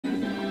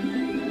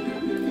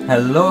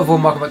Hello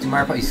everyone, welcome back to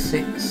Mario Party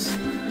 6.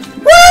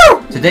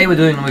 Woo! Today we're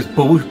doing the most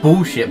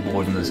bullshit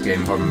board in this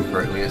game, if I remember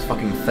correctly. It's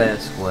fucking Fair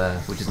Square,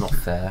 which is not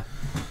fair.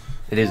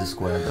 It is a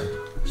square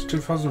though. It's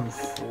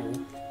 2004.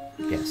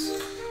 Yes.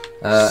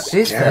 It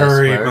is Fair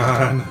Square,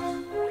 man.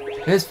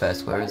 It is Fair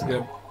Square, isn't it?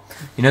 Yep.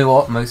 You know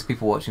what? Most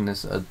people watching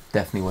this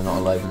definitely were not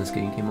alive when this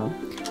game came out.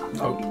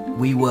 No.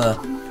 We were.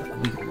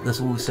 That's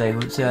all we say. We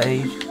won't say our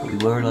age, but we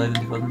were alive in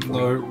 2004.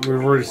 No,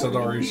 we've already said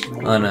our age.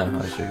 I know, I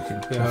was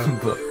joking. Yeah.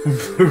 But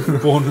we were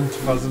born in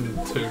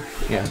 2002.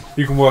 yeah.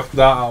 You can work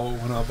that out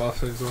when our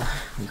birthdays are.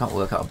 You can't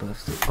work out a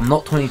birthday. I'm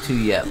not 22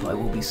 yet, but I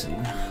will be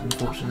soon,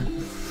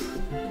 unfortunately.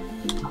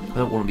 I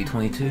don't want to be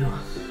 22.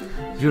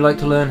 Would you like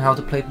to learn how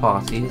to play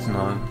parties?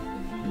 No.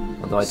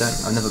 Although I don't,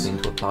 I've never been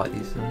to a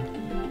party, so...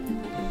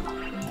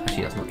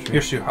 Actually, that's not true.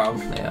 Yes, you have.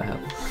 Yeah, I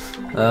have.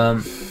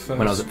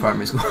 When I was at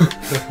primary school.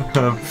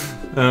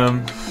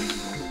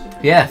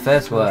 Yeah,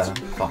 Fair Square.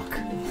 Fuck.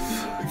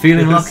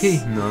 Feeling lucky?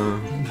 No.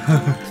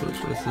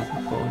 Switch this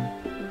isn't fun.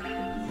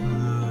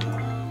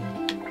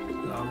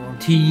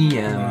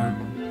 TM. No.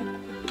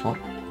 What?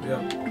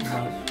 Yeah.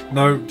 No.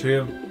 No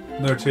team.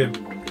 No team.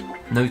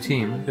 No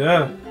team?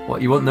 Yeah.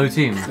 What, you want no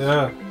team?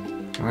 Yeah.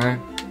 Okay.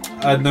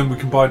 And then we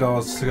can buy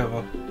ours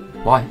together.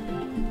 Why?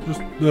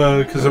 Just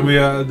because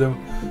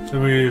then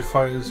we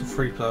fight as a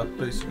free player,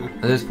 basically.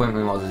 At this point,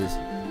 we might as well just...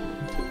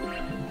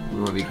 We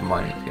won't be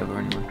combining it together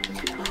anyway.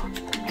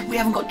 We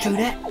haven't got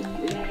Chodet!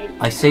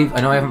 I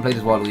know I haven't played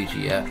as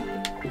Waluigi yet.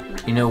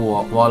 You know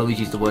what?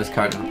 Waluigi's the worst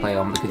character to play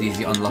on because he's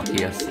the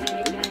unluckiest.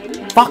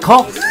 Fuck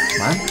off,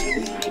 man!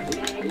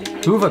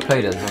 Who have I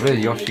played as? I played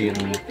as Yoshi and...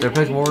 Did I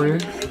play as Wario?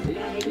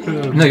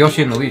 No,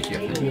 Yoshi and Luigi,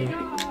 I think. Yeah.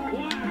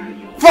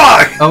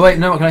 Fuck! Oh wait,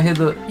 no, can I hear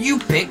the... You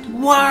picked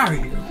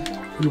Wario!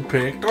 You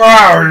picked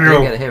I Wario!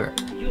 didn't get to hear it.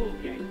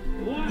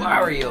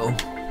 Wario!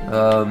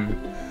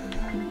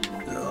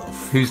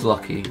 Who's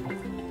lucky?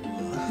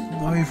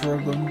 Neither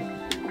of them.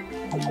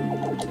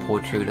 Poor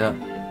Chodet.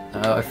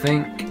 I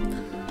think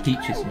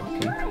Peach is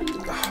lucky.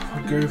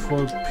 I'll go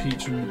for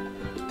Peach and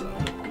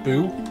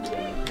Boo.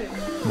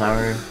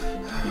 Mario.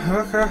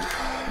 Okay.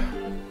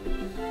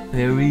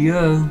 Here we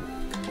go.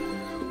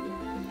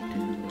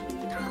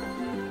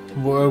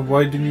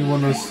 Why didn't you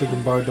want us to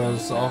combine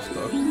ours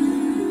after?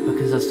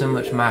 Because there's so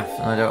much math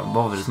and I don't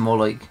bother. It's more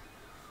like...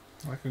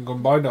 I can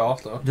combine it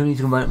after. Don't need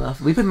to combine it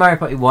math. We played Mario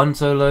Party 1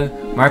 solo.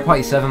 Mario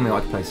Party 7 we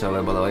like to play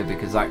solo, by the way,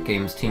 because that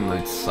game's team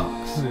mode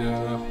sucks.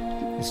 Yeah.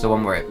 It's the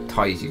one where it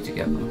ties you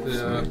together.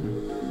 Yeah.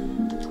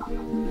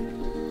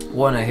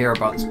 Want to hear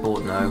about the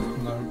sport now?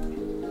 No.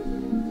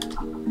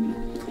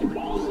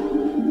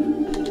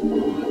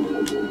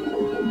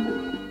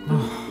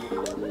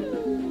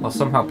 Well,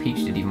 somehow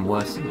Peach did even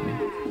worse than me.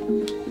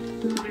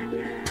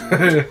 I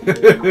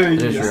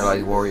just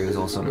realised Wario is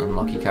also an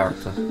unlucky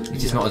character.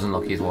 He's just not as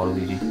unlucky as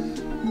Waluigi.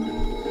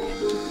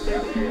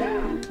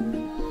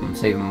 I'm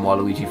saving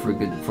Waluigi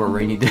for a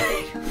rainy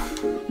day.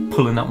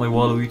 Pulling out my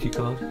Waluigi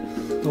card.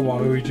 The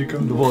Waluigi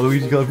card. The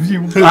Waluigi card.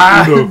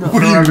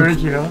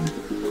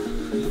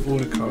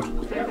 Order card.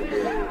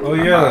 Oh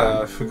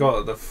yeah, I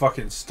forgot the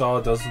fucking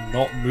star does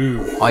not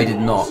move. I did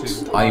not.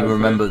 I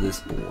remember this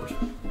board.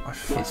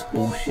 It's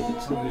bullshit.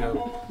 Oh, yeah.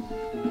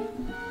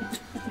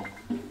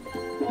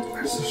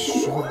 There's a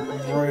shot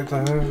right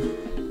there.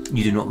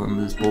 You do not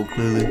remember this board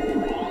clearly.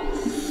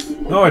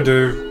 No, I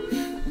do.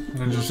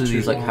 I Just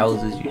these like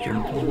houses you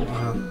jump on.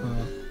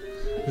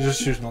 I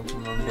just choose not to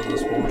remember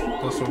this board.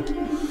 That's all.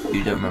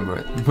 You don't remember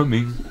it. I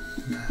mean,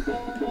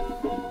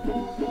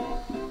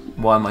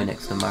 why am I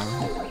next to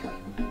Mario?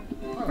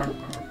 I don't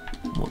know.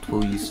 What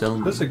will you sell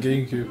me? There's a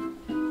GameCube.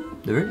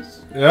 There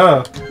is?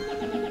 Yeah.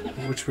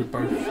 Which we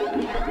both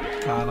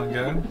plan on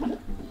getting.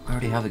 I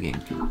already have a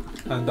GameCube.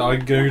 And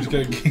I'm going to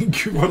get a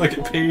GameCube when I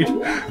get paid.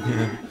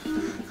 Yeah.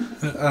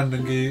 And the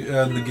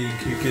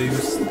GameCube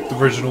games, the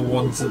original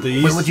ones of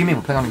these. Wait, what do you mean?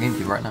 We're playing on a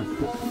GameCube right now.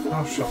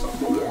 Oh, shut up.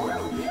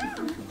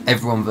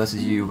 Everyone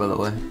versus you, by the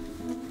way.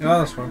 Yeah,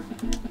 that's fine.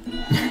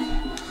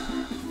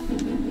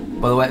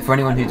 By the way, for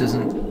anyone who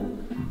doesn't...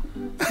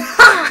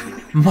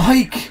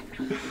 Mike!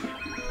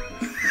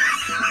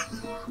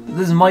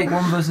 This is Mike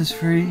 1 versus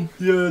 3.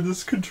 Yeah,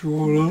 this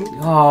controller.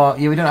 Oh,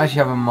 yeah, we don't actually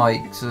have a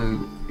mic, so...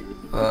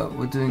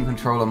 we're doing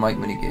controller mic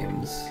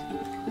minigames.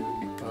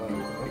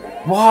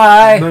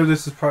 Why? No,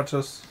 this is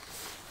practice.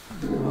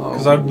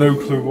 Because I have no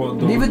clue what I'm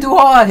doing. Neither do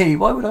I!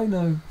 Why would I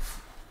know?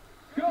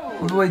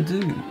 What do I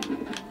do?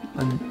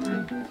 Oh.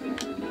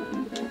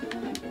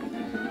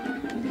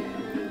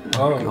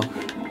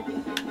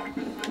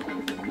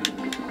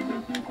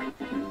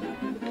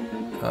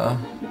 Gosh.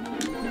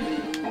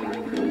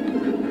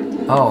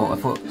 Oh, I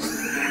thought...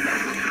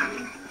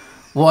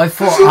 What I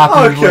thought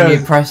happened when you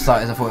press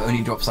that is I thought it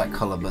only drops that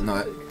colour, but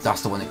no,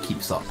 that's the one that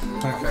keeps up.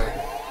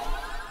 Okay.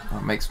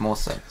 That makes more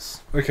sense.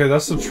 Okay,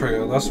 that's the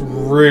trigger. That's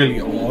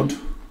really odd.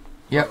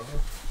 Yep.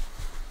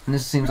 And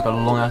this seems like a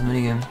long ass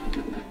minigame.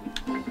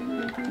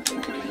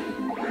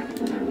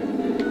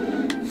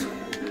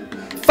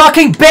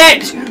 Fucking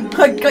bitch!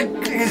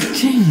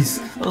 Jeez,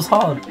 that was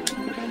hard.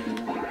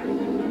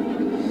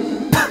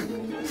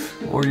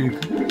 Or you.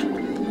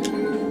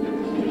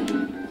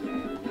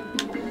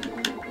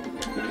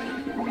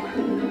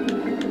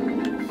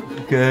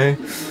 Okay.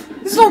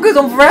 This song goes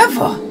on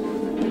forever.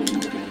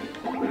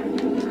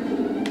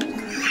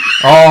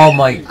 Oh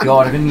my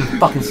god, I didn't even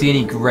fucking see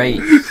any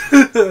grapes.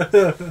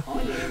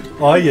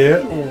 Oh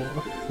yeah.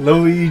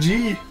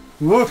 Luigi.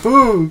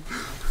 Woohoo.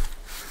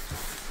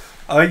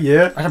 Oh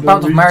yeah. I had to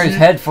bounce off Mario's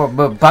head for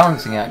a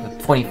balancing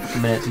act for 20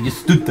 fucking minutes and just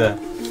stood there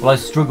while I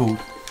struggled.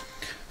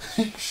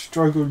 You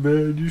struggled,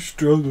 man. You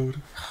struggled.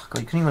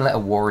 God, you couldn't even let a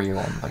warrior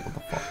on. Like, what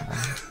the fuck, man?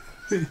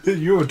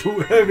 You were too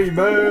heavy,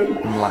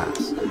 man.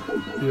 Last.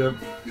 Yep.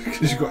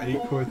 Because you got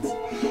 8 coins.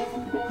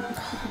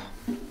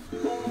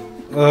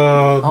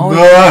 Oh no.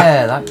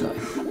 yeah, that guy.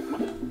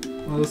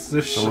 What's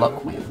this The shit?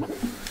 luck wheel.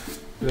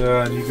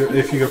 Yeah, and you go,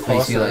 if you go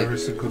past it Basically, every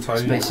single time.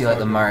 It's basically like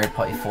the Mario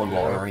Party 4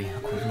 lottery.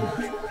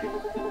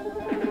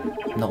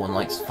 No one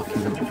likes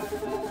fucking them.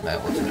 No,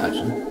 it wasn't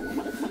actually.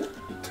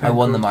 I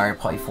won the Mario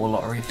Party 4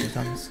 lottery a few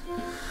times.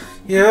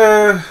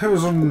 Yeah, it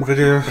was on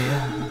video.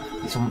 Yeah.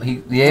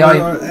 The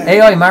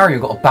AI Mario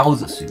got a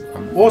Bowser suit.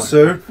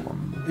 Also,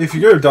 if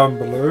you go down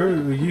below,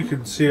 you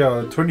can see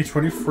our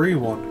 2023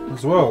 one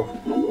as well,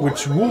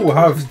 which will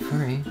have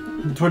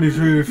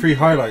 2023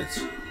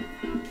 highlights,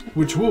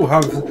 which will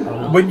have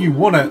when you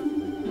won it.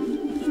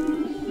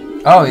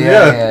 Oh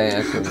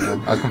yeah. Cool,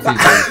 yeah. I confused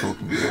what you're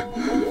talking about.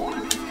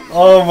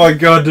 Oh my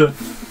god.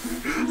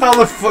 How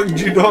the fuck do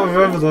you not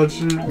remember that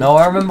shit? No,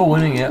 I remember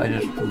winning it, I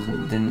just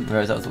didn't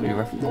realise that was what you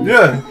were referencing.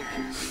 Yeah.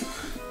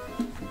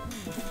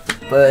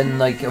 But in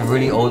like a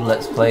really old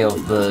Let's Play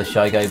of the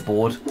Shy Guy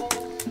board,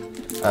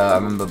 I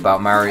remember about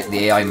Mario,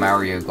 the AI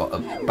Mario got a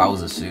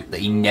Bowser suit that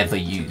he never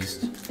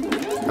used.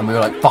 And we were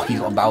like, fuck,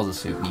 he's got a Bowser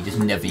suit, and he just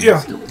never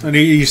used it. And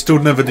he still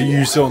never did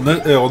use it on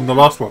the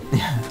last one.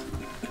 Yeah.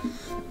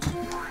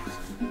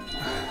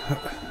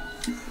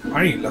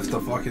 I ain't left the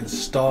fucking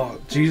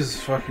start. Jesus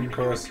fucking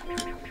Christ.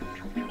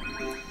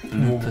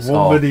 Bloops.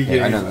 One mini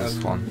game I know this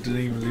and one. didn't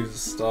even leave the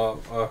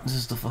start. This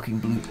is the fucking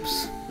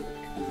bloops.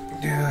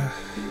 Yeah.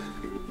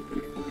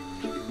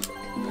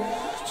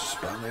 Just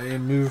spam A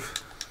and move.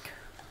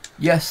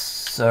 Yes,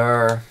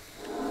 sir.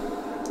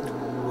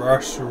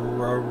 Rush or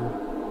roll.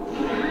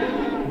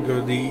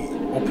 Go the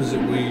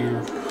opposite way.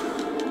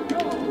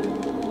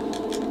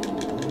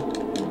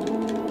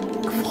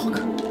 Fuck.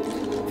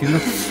 If you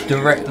look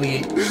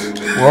directly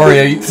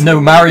Wario, no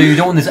Mario, you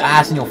don't want this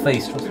ass in your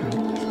face, trust me.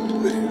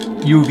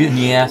 You'll get in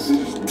the ass.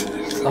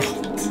 Oh.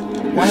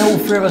 Why all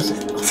 3 of us?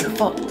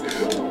 Fuck.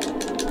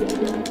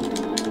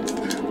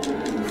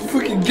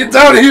 Fucking get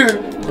down here!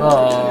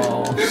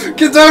 Oh.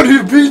 Get down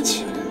here,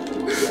 bitch!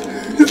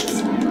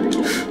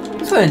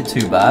 This wasn't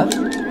too bad.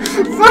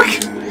 Fuck!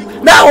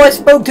 No, I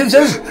spoke too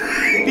soon!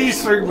 He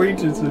spoke way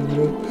too soon,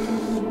 man.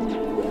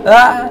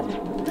 Ah!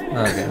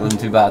 Okay, it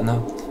wasn't too bad,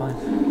 no. It's fine.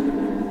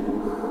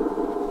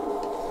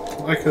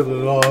 I could have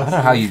lost. I don't know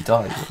how you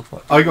died. What the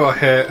fuck? I got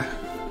hit.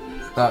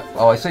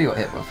 Oh, I saw you got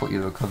hit, but I thought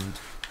you recovered.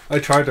 I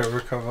tried to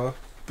recover,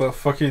 but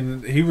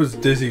fucking, he was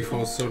dizzy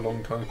for so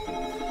long time.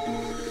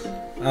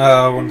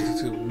 I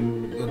wanted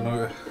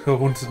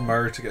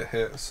Mario to get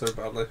hit so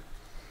badly.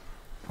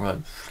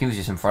 Right, he was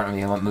just in front of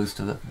me, I went most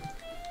of it.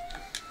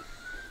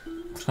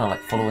 Just kind of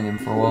like following him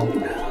for a while.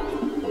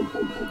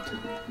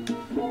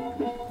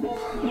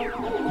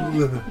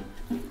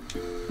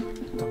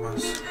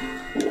 Dumbass.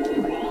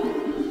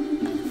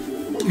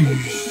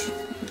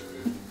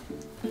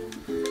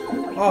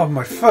 Oh,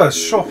 my first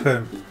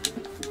shopping.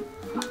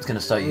 It's gonna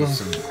start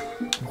using some.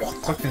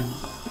 Fucking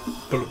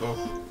bullet bill.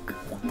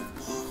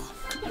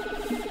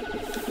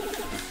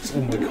 It's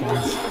all my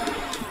coins.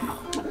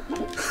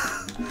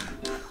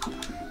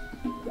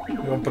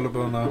 You want bullet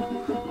bill now?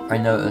 I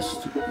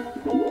noticed.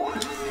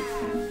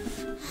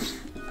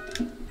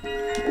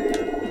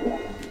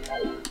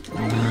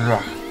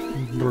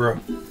 Bruh.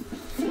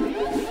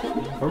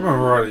 If I remember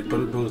rightly,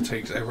 bullet bill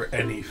takes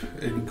any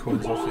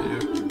coins off at you.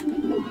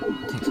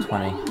 It takes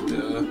 20.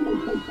 Yeah.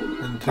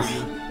 Until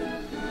you.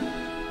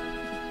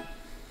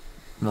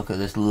 Look at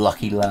this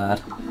lucky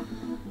lad.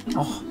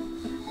 Oh.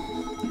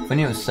 If I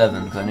knew it was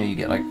 7, because I knew you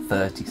get like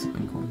 30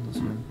 something coins or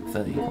something.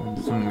 30 coins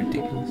or something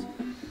ridiculous.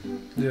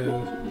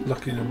 Yeah,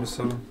 lucky number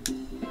 7.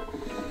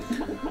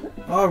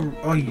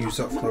 I'll use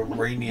that for the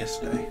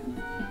rainiest day.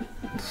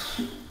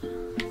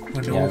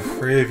 When all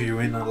 3 of you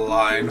in a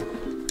line.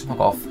 Fuck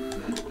off.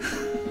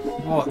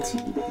 What?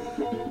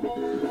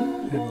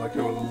 In like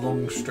a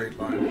long straight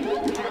line.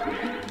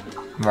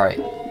 Right.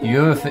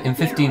 You ever, in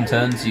 15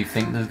 turns, you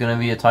think there's going to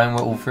be a time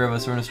where all 3 of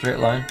us are in a straight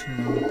line?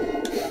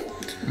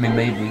 I mean,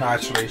 maybe.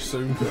 Actually,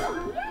 soon.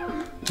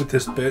 With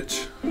this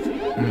bitch.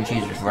 I mean,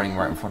 she's just running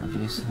right in front of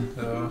you, so.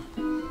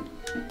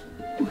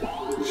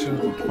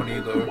 Should've got 20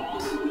 though.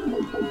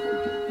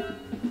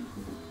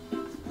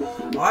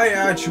 I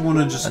actually want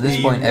to just. At this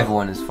point,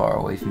 everyone is far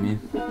away from you.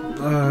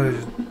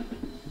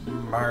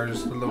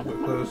 Mario's a little bit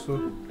closer.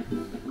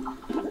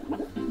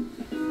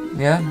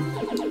 Yeah? I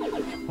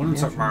want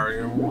to tap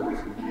Mario.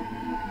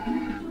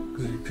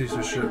 Because he's a piece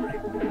of shit.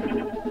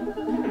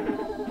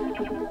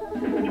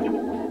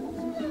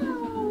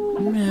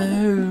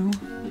 No.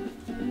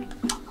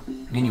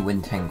 You only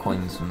win 10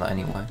 coins from that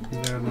anyway.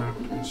 Yeah, no,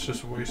 it's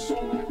just a waste.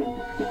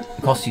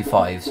 It costs you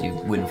 5, so you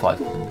win 5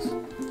 coins.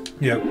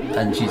 Yep.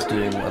 And she's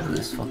doing whatever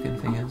this fucking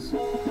thing is.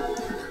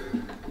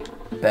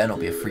 Better not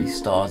be a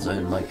 3-star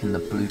zone like in the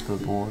blooper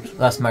board.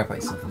 That's Magpie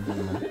something,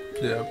 isn't it?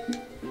 Yeah.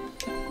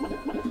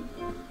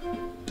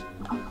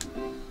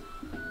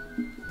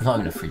 It's not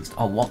even a 3-star.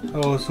 Oh, what?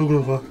 Oh, it's all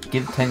over.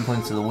 Give 10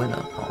 coins to the winner.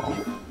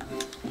 Oh.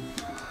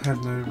 I had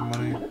no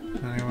money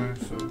anyway,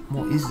 so.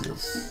 What is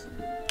this?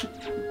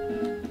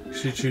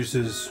 She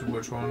chooses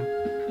which one.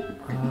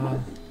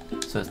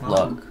 So it's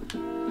luck.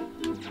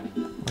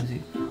 What is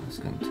he? It's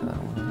going to turn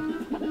on.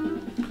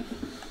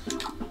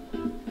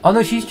 Oh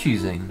no, she's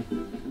choosing.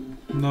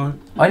 No.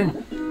 I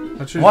didn't.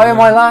 Why am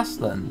I last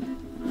then?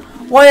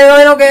 Why did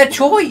I not get a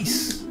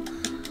choice?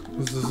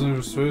 There's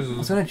no choices. I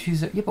was going to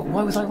choose it. Yeah, but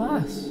why was I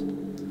last?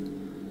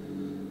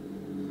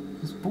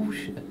 It's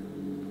bullshit.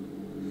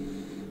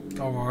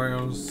 Don't worry,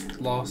 I was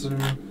last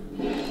anyway.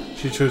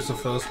 She chose the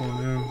first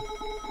one, yeah.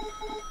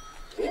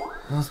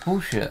 That's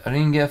bullshit. I didn't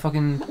even get a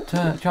fucking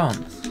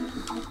chance.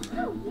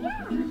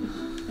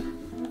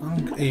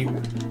 I'm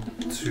aiming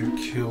to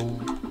kill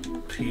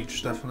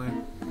Peach, definitely.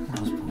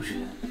 That was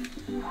bullshit.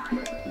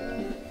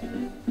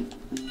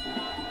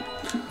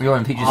 You're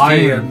in Peach's I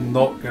team. am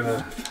not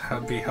gonna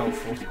be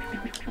helpful.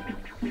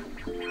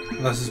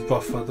 Unless it's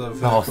buffer the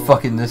vehicle. Oh,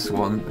 fucking this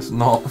one. It's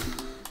not.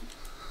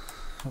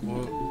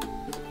 What?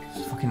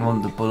 It's fucking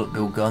one with the bullet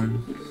bill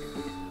gun.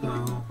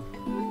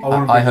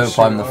 I hope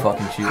I'm the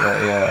fucking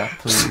shooter. Yeah,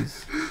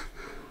 please.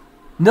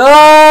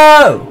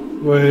 No!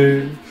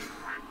 Wait.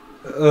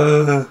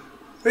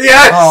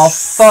 Yes! Oh,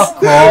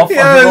 fuck off.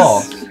 Yes! I'm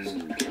lost.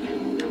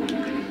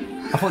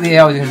 I thought the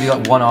AI was going to be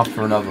like one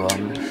after another.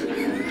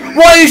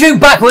 Why are you shooting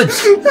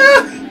backwards?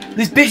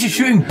 This bitch is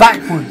shooting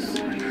backwards.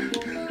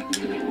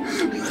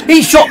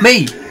 He shot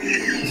me!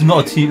 This is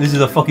not a team, this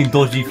is a fucking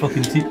dodgy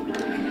fucking team.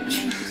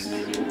 Jeez.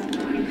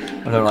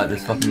 I don't like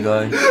this fucking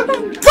guy.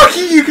 Fuck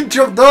you can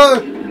jump there!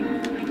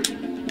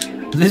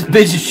 This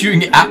bitch is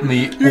shooting it at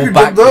me You can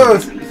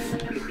backwards. jump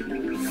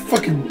there!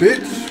 Fucking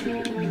bitch!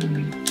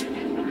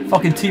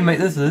 Fucking teammate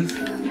this is.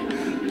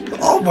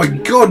 Oh my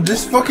god,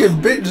 this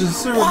fucking bitch is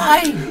so...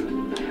 Why?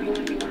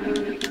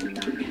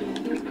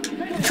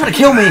 You're trying to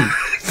kill me!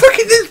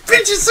 Fucking this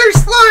bitch is so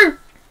slow!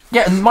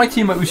 Yeah, and my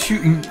teammate was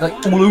shooting like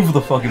all over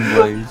the fucking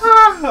place.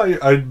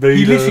 I made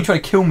He literally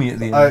tried to kill me at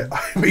the end. I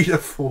made a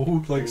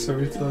fall like so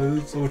many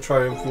times, or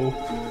try and fall.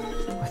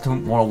 I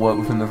don't want to work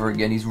with him ever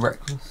again, he's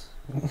reckless.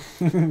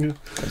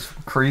 That's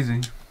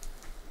crazy.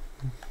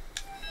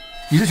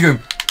 He's just going...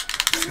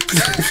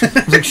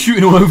 He's like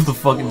shooting all over the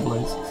fucking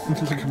place.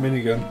 It's like a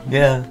minigun.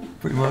 Yeah,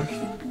 pretty much.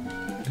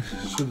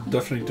 Should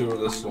definitely do it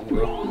this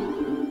longer.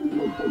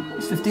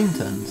 It's 15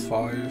 turns.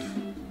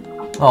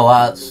 5. Oh,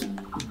 that's...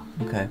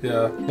 Okay.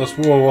 Yeah, that's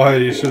more why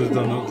you should have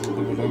done it a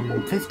little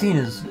longer. 15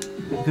 is... It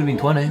could have been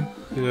 20.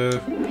 Yeah.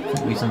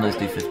 We sometimes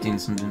do 15,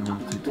 sometimes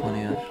do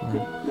 20 actually.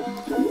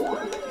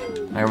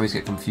 I always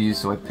get confused,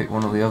 so I pick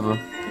one or the other.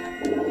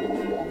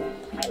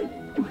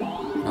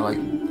 I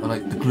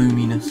like the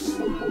gloominess.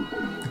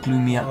 The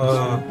gloomy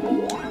atmosphere.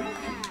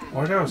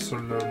 Why do I have so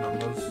low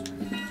numbers?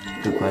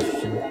 Good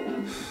question.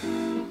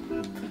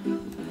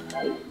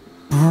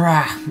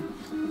 Brah!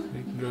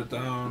 You can go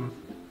down.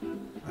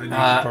 And you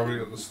can probably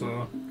get the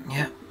star.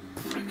 Yeah,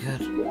 pretty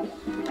good.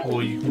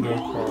 Or you can go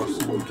across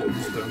and don't get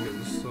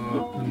the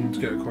star and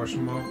get a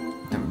question mark.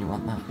 Don't really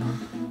want that, no.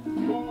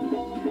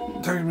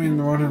 Take me in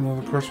the run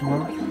another question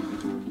mark.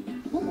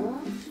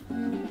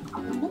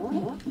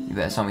 You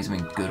better tell me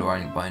something good or I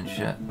ain't buying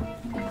shit.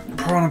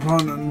 Piranha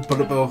Plant and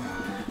Bullet Bill.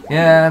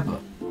 Yeah,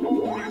 but...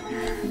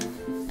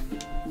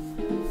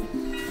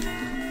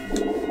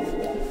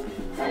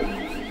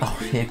 Oh,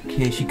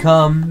 here she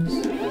comes.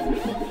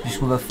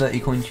 Just with her 30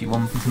 coins she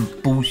won from some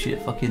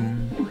bullshit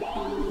fucking...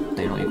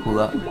 Don't know what you call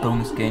that,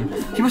 bonus game.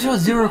 She must have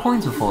had 0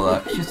 coins before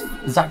that. She's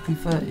exactly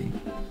 30.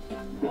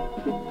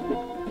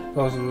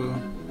 Possibly.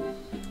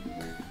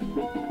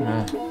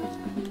 Yeah.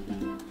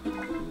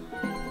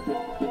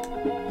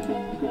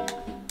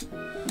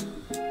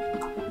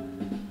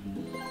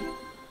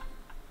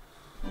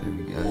 There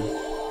we go.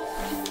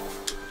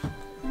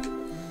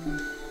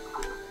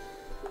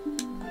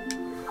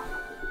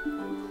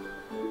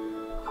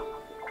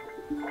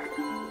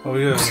 Oh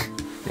yeah.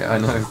 Yeah, I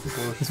know.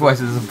 That's why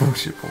this is a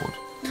bullshit board.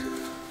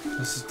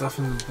 This is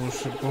definitely the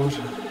bullshit board.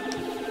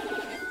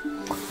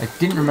 I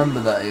didn't remember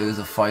that it was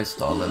a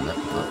 5-star limit,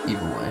 but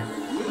either way.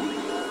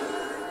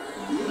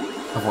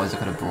 Otherwise I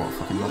could have brought a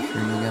fucking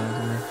mushroom again or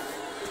something.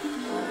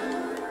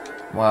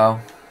 Wow.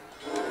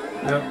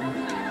 Yep.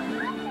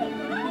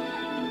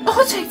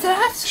 I'll take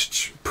that!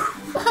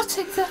 I'll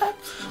take that!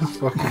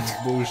 Fucking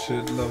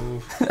bullshit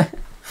level.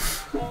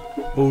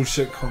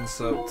 Bullshit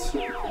concept.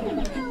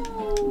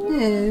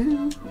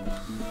 No.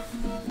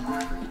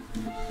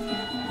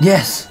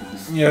 Yes!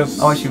 Yes.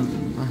 Oh, actually...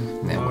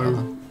 Yeah, No.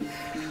 whatever.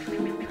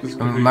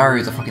 I mean,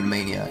 Mario's a fucking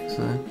maniac,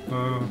 so...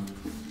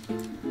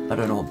 I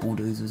don't know what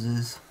Bulldozers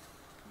is.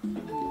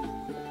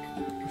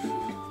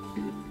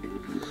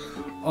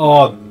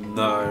 Oh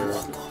no.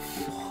 What the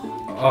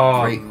fuck?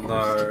 Oh Great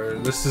no,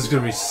 this is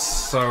gonna be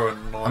so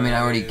annoying. I mean, I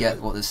already get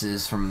what this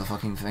is from the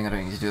fucking thing. I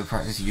don't need to do a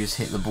practice. You just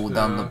hit the ball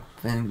down the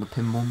thing, the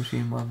pinball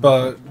machine. Whatever.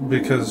 But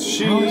because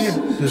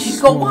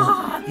she's got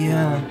what?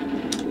 Yeah.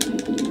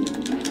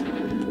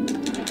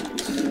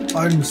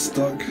 I'm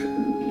stuck.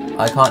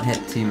 I can't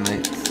hit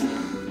teammates.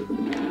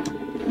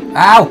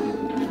 Ow!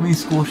 Me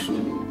squashed.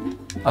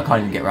 I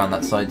can't even get around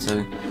that side.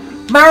 So,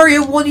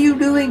 Mario, what are you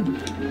doing?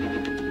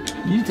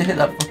 You need to hit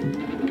that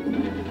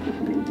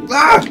fucking.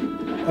 Ah!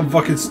 I'm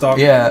fucking stuck.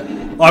 Yeah.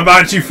 I'm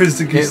actually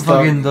physically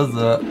stuck. It fucking does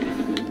that.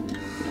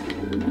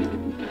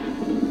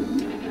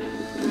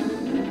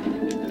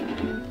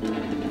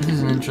 This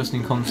is an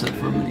interesting concept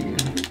for a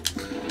minigame.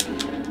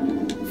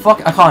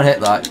 Fuck, I can't hit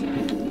that.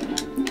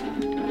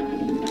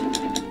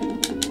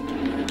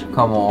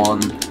 Come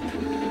on.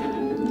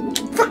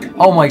 Fuck.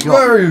 Oh my god.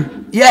 No.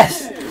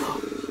 Yes!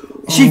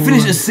 She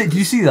finished at 6. Did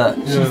you see that?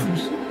 Yeah.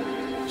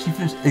 She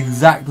finished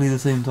exactly the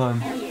same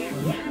time.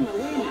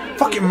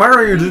 Fucking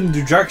Mario didn't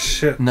do jack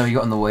shit. No, he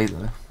got in the way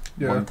though.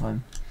 Yeah. One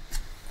time.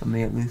 For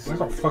me at least. I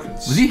got fucking.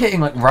 Was he hitting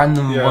like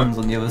random ones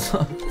on the other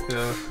side?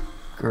 Yeah.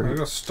 Great. I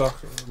got stuck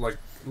like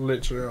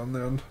literally on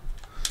the end.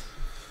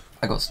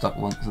 I got stuck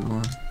once as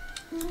well.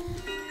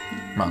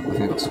 No, I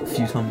think I got stuck a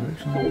few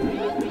times actually.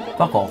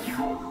 Fuck off.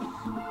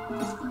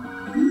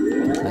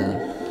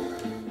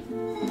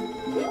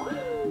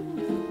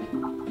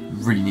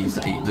 Really needs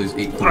to eat those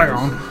 8 Hang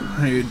on.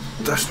 I need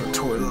a desperate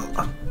toilet.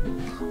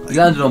 You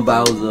landed on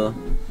Bowser.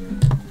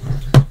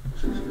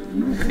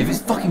 If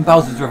it's fucking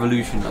Bowser's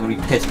Revolution, I'm gonna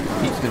be pissed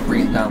because Pete's gonna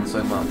bring it down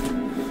so much.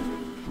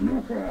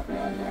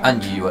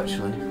 And you,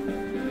 actually.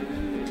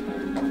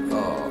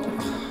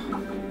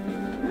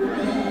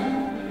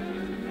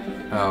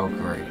 Oh,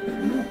 great.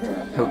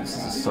 Hope this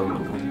is a solo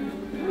one.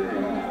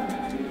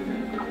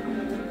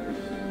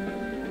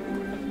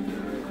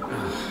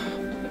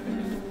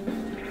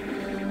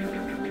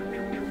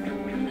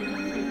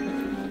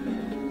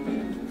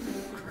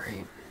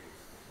 Great.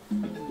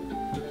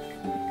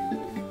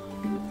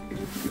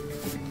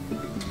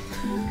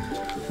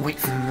 Wait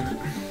for a minute.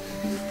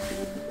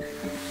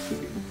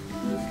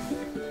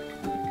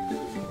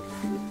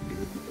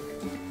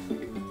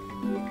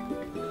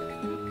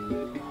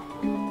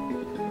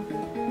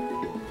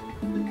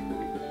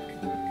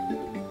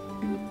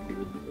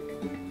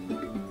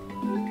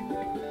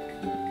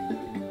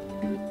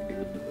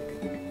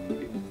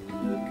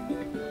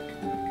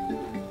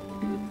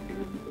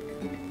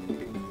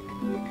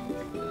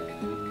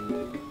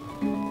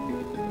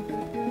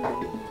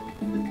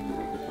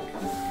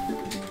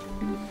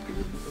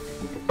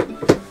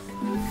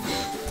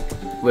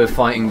 We're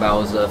fighting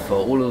Bowser for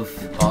all of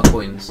our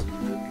coins.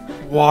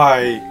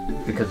 Why?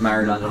 Because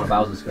Mario landed on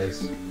Bowser's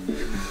face.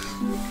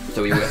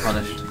 So we will get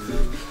punished.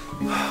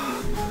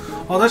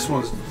 Oh, this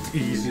one's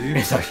easy.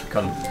 It's actually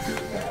kind of...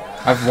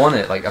 I've won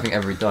it, like, I think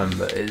every time,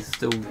 but it's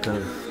still kind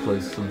of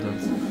close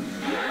sometimes.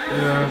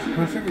 Yeah,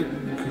 I think I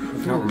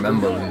don't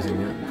remember losing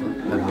it, but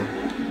ever.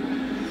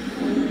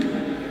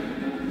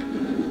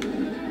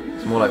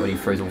 It's more like when he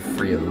throws all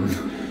 3 of them.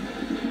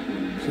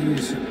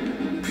 Please,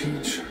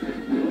 Peach.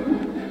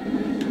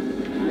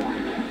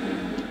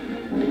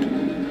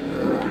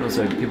 And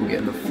also, people get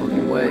in the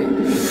fucking way.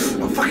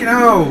 Oh, fucking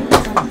hell!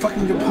 I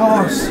fucking get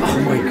past! Oh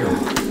my god.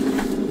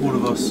 All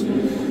of us.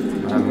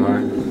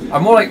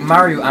 I'm more like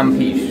Mario and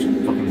Peach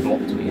fucking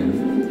blocked me in.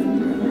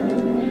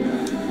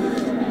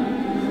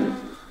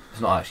 It's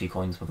not actually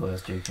coins, by the way, I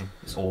was joking.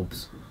 It's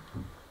orbs.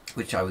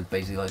 Which I was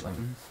basically like,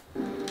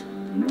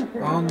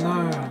 Oh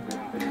no.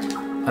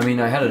 I mean,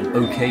 I had an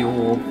okay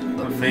orb.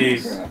 And me,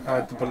 I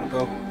had the bullet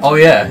bill. Oh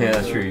yeah,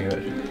 that's true, you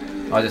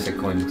actually. I just said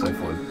coins because I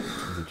thought it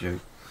was a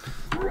joke.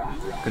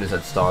 Could have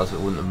said stars, but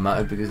it wouldn't have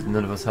mattered because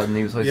none of us had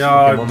any besides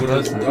Yeah, one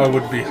person. I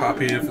would be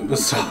happy if it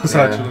was stars,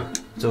 Yeah. actually.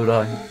 So would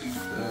I.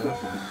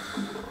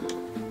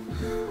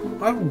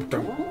 I don't.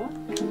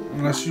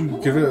 Unless you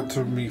give it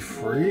to me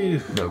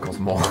free. No, it costs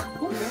more.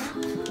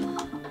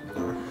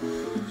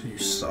 You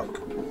suck.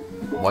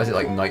 Why is it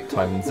like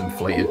nighttime and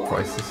inflated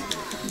prices?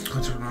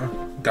 I don't know.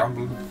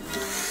 Gambling.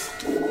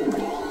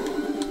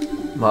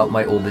 Well,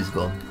 my orb is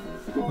gone.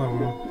 Oh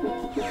well.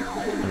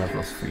 And I've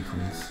lost 3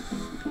 coins.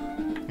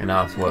 And now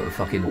I have to work with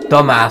fucking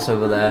dumbass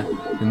over there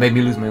who made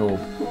me lose my orb.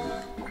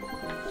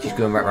 She's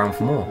going right round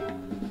for more.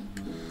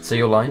 Say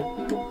your line.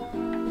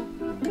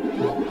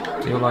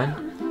 Say your line.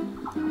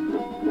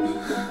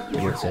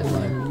 You said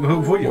line.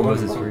 What you What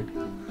was on this about?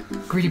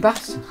 for? Greedy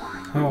bastard.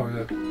 Oh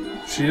yeah.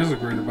 She is a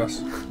greedy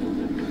bastard.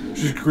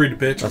 She's a greedy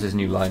bitch. That's his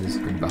new line, is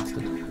greedy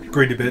bastard.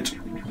 Greedy bitch.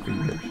 Greedy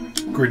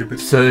bitch. Greedy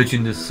bitch. Search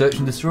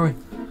and destroy.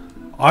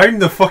 I'm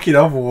the fucking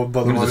other one,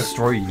 by I'm the gonna way.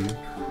 destroy you.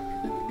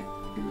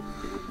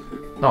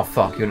 Oh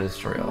fuck, you're gonna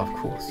destroy us. Of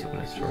course you're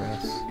gonna destroy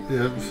us.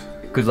 Yeah.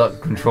 Good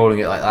luck controlling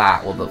it like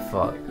that, what the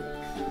fuck?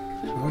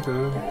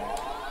 Okay.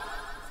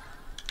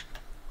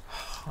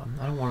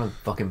 I don't want to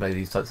fucking play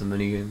these types of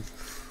minigames.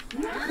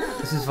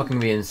 This is fucking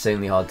be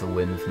insanely hard to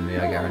win for me,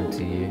 I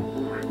guarantee you.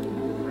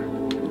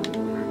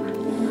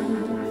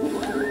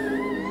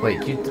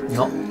 Wait,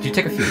 did you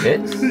take a few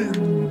hits?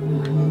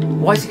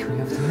 Why is he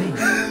coming over to me?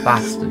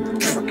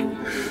 Bastard.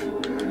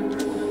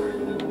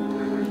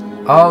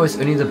 Oh, it's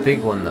only the big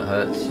one that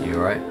hurts you,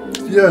 right?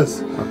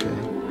 Yes. Okay.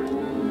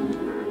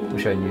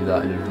 Wish I knew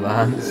that in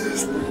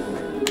advance.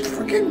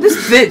 Fucking this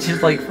bitch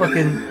is like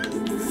fucking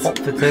hot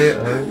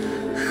potato.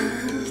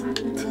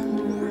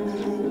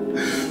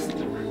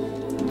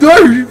 No,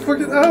 you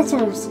fucking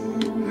assholes!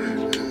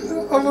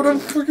 I want to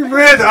fucking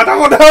win! I don't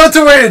want her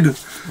to win!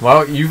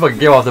 Well, you fucking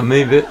get off the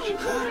me, bitch.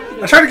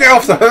 I tried to get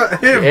off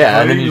him!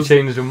 Yeah, and then you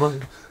changed your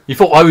mind. You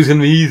thought I was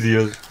gonna be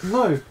easier.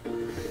 No.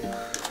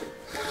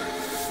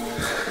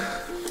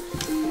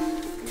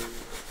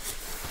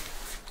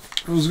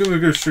 I was gonna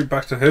go straight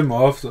back to him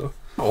after.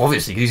 Oh,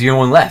 obviously, because you're the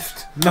only one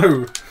left.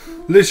 No.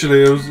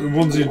 Literally, it was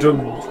once you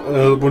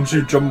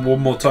jump one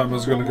more time, I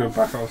was gonna go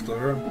back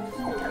after him.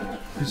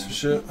 Piece of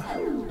shit.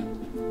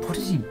 What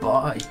did he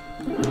buy?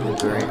 Oh,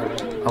 great.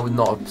 I would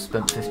not have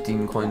spent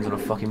 15 coins on a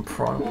fucking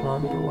piranha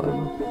plant or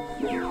whatever.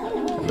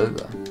 Hello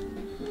there.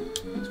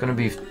 It's gonna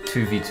be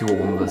 2v2 or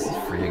 1 versus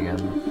 3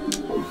 again.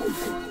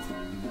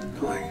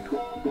 9.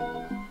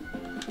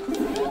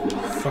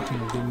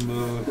 Fucking dumb.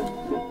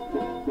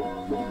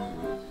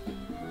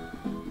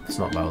 It's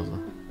not Bowser.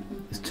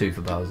 It's 2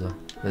 for Bowser.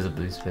 There's a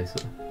blue space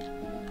there.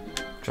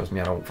 Trust me,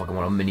 I don't fucking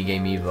want a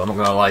minigame either. I'm not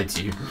gonna lie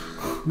to you.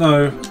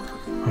 No. I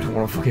don't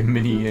want a fucking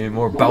minigame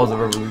or a Bowser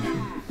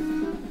Revolution.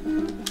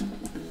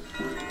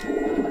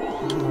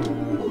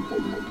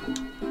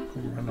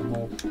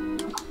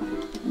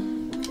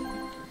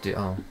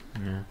 Oh,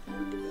 yeah.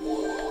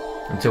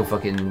 Until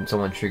fucking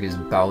someone triggers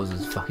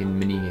Bowser's fucking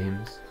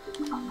minigames.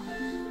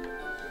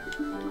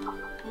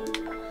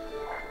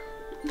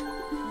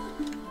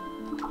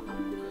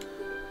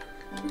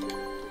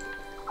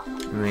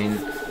 I mean,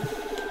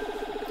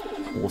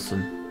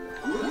 awesome.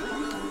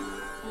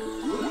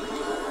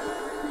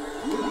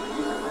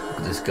 Look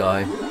at this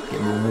guy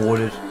getting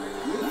rewarded.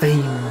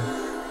 Fame.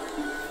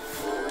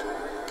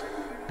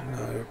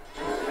 No.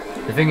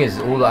 The thing is,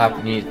 all that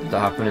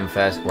happen in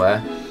Fair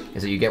Square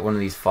is that you get one of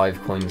these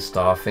 5 coin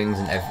star things,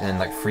 and then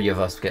like 3 of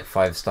us get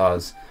 5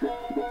 stars,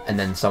 and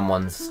then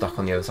someone's stuck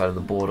on the other side of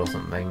the board or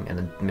something, and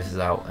then misses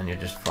out, and you're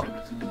just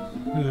fucked.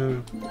 Yeah.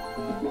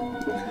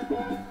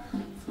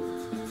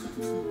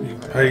 You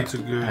pay to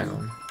go. Hang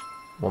on.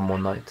 One more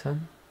night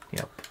turn?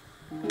 Yep.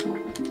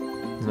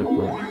 No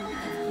point.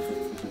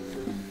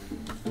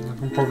 I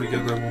can probably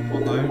get there one more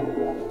night.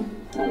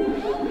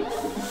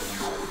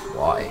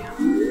 Why?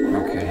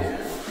 Okay.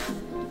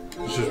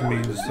 It just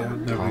means that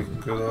nobody can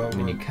go that I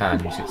mean, way. you can,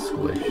 you should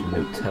squish and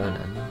no turn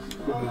ends.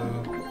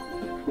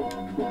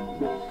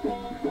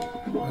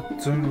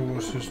 I don't know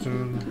what she's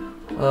doing.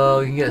 Oh,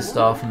 you can get a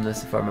star from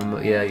this if I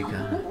remember. Yeah, you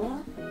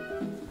can.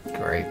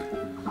 Great.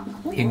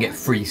 You can get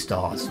 3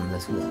 stars from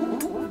this one.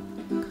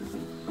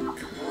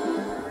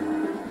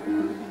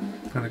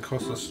 And it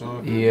costs a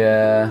star.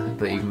 Yeah,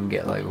 but you can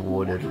get like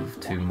rewarded with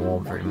 2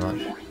 more pretty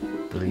much, I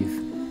believe.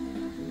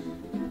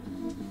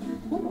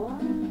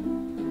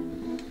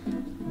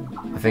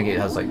 I think it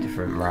has like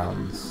different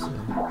rounds. So.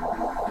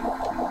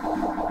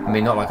 I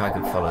mean, not like I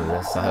could follow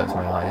this, that hurts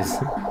my eyes.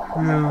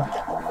 Yeah.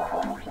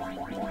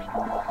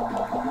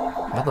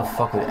 How the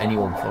fuck would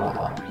anyone follow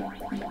that?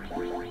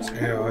 It's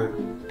AI.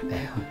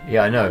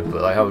 Yeah, I know,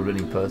 but like how would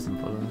any person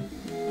follow that?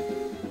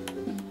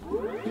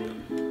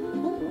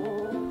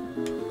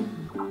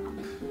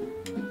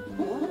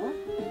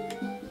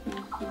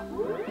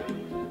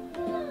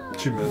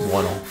 She missed.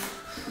 1 off.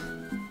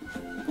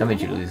 That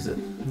means you lose it.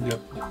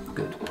 Yep.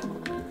 Good.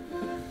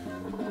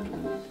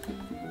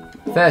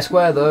 Fair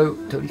square though,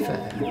 totally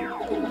fair.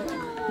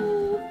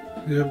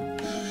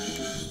 Yep.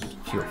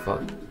 She got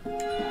fucked.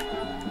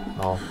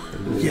 Oh.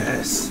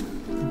 Yes.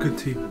 Good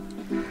team.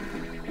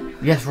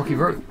 Yes, Rocky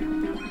Road.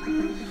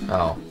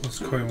 Oh. That's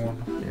coin 1.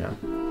 Yeah.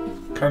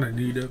 Kind of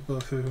need it, but I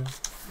feel.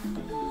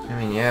 I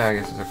mean, yeah, I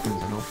guess it's a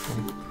crimson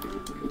option.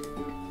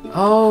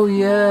 Oh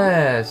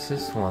yes,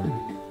 this one.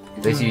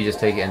 Basically, you just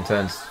take it and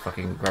turns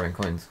fucking grabbing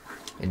coins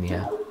in the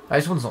air.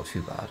 This one's not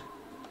too bad.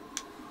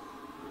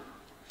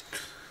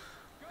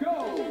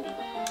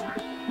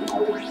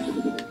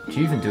 Do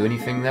you even do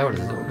anything there, or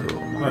does it all do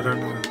it? I don't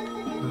know.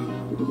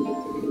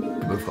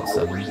 We both got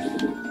 7.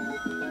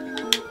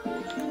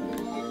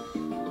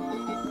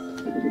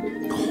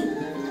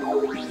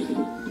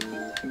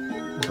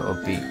 Gotta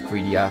beat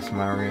greedy ass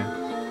Mario.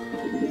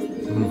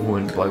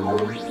 1 by 1.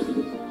 I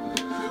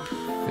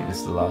think this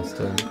is the last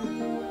turn.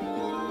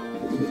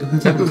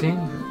 17?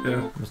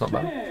 Yeah. It's not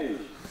bad.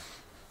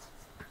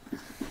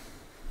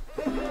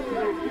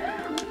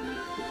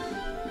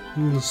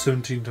 Mm,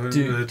 17 times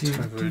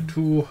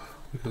 22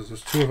 because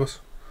there's 2 of us.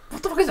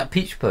 What the fuck is that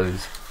peach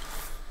pose?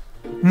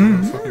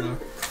 Fucking hell.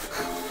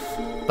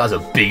 That's a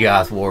big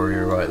ass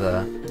warrior right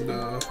there.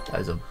 No.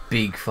 That is a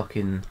big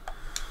fucking.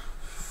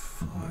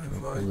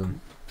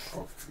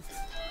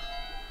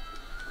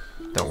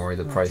 Don't worry,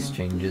 the price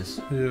changes.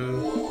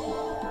 Yeah.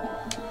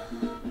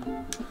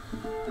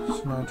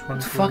 It's now 20.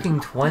 It's fucking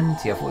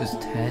 20. I thought it was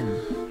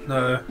 10.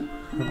 No.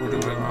 It would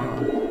have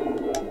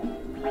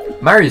been.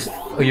 Mario's.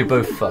 Oh, you're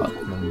both fucked.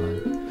 Never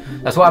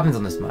mind. That's what happens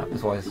on this map.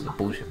 That's why this is a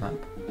bullshit map.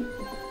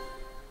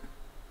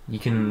 You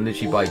can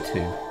literally buy 2.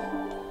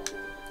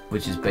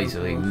 which is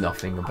basically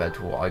nothing compared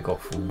to what I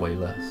got for way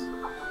less.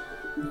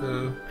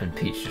 And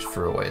Peach just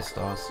threw away a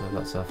star, so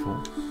that's her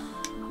fault.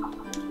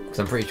 Because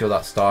I'm pretty sure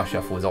that star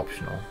shuffle is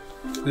optional.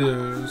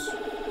 Yes.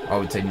 I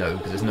would say no,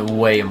 because there's no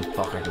way I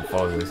can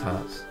follow those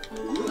hats.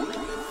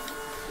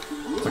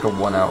 It's like a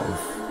 1 out of...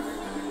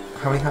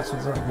 How many hats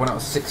was that? 1 out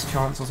of 6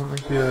 chance or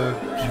something? Yeah.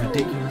 Which is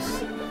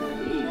ridiculous.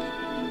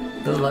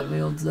 Don't like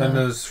the odds there. And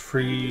there's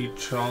 3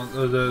 chance.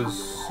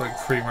 There's like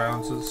 3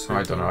 rounds.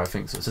 I don't know. I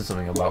think it said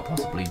something about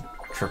possibly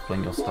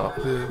tripling your start.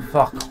 Yeah.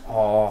 Fuck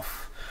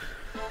off.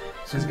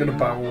 So he's gonna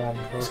battle one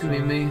person. It's gonna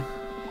be me.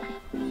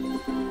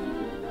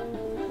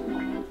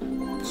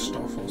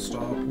 Stuff or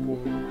stuff.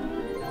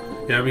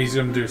 Yeah, but he's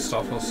gonna do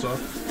stuff or stuff.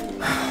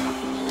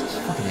 It's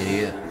a fucking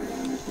idiot.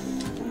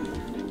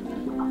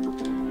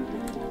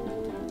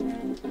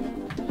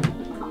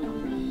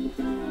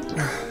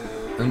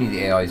 Only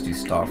the AIs do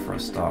star for a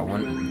star.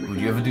 Would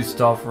you ever do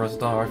star for a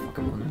star? I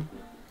fucking wouldn't.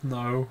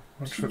 No,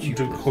 I should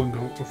do coin.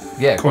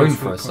 Yeah, coin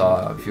for a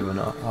star if you were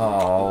not.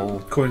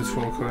 Oh. Coins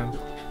for a coin.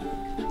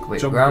 Wait,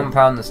 Jump ground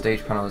pound the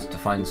stage panels to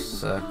find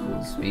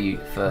circles. Be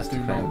first to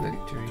claim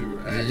victory.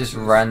 Is it just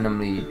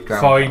randomly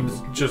ground Find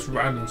pound? just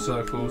random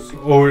circles,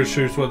 or it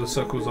shows where the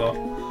circles are.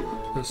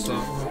 Let's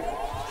start.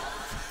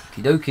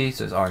 Okie dokie,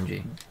 so it's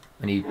RNG.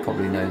 And he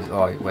probably knows.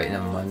 Oh, wait,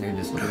 never mind. Let me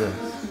just look at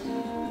this.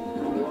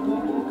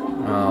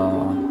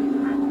 Oh.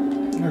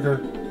 Okay.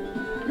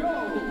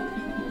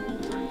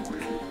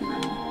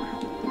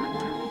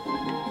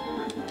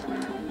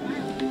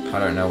 I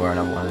don't know where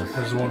another one is.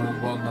 There's one at the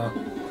bottom there.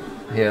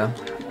 Here.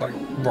 Like,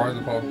 right at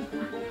the bottom.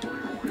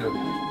 Good.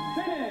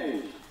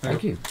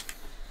 Thank you.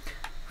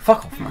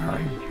 Fuck off,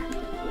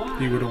 man.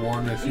 He would have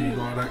won if he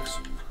got an X.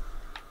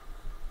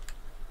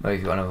 Maybe if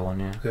you got another one,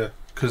 yeah. Yeah,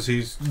 because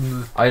he's...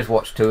 I just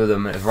watched 2 of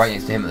them and it was right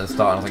next to him at the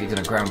start and I was like, he's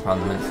gonna ground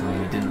pound them instantly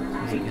and he didn't.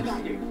 I was like, yes.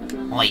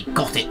 I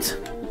got it!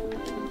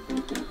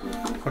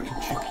 Fucking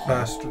cheeky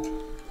bastard.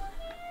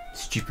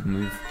 Stupid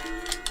move.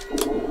 I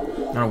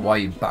don't know why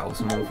you battle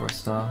someone for a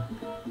star.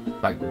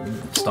 Like,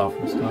 star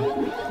for a star.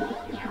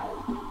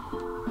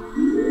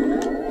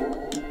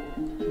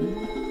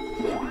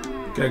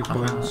 Getting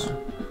coins.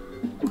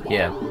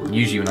 Yeah,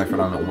 usually when I throw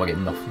down I get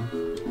nothing.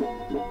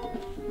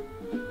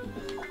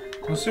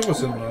 Let's see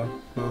what's in there.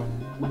 I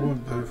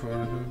wouldn't pay for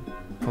anything.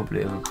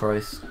 Probably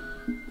overpriced.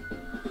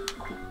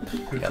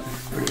 Yep,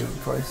 pretty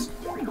overpriced.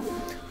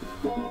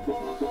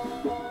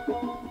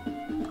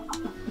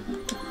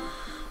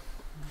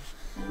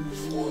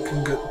 Can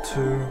get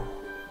 2.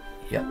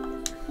 Yep.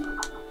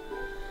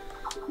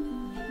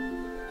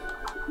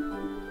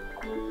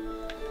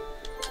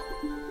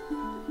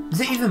 Is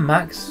it even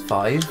max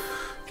 5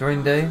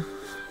 during day?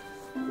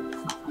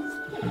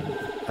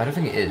 I don't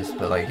think it is,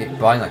 but like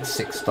buying like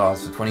 6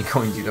 stars for 20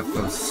 coins, you'd have to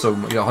go so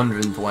much,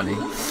 120.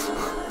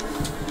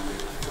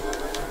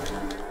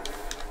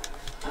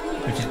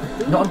 Which is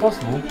not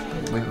impossible.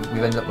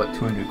 We've ended up like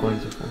 200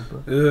 coins before,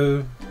 but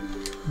Yeah.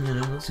 you know,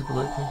 not super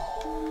likely.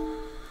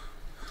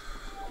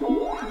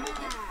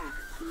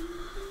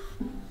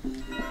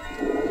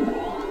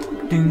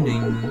 Ding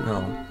ding.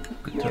 Oh,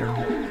 good turn.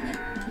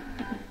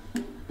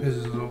 This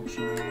is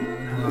optional.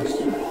 Nice.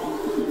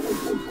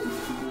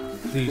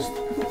 These.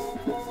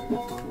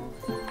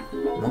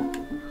 What?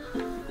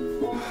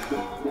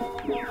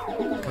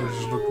 I was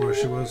just looking where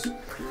she was.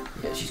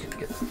 Yeah, she's gonna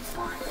get.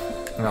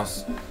 What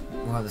else?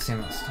 We'll have the same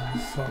amount of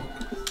stars. Fuck.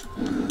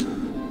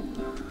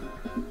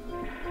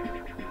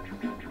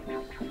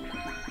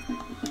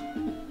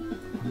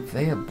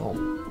 Faire bolt.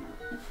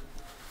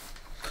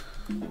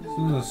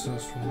 This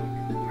is from...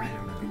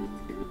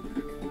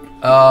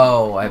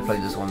 Oh, I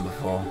played this one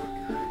before.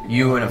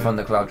 You were in a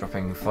thundercloud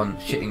dropping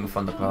shitting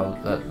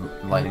thundercloud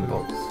lightning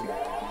bolts.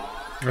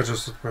 I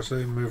just press A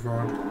and move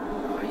around.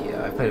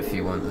 Yeah, I played a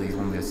few of these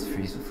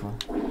 1vs3s before.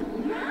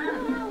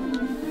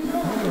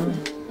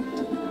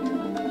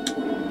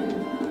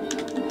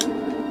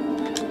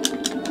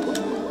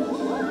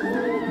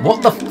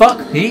 What the fuck,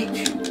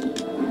 Peach?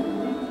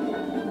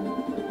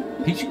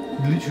 Peach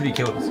literally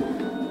killed us.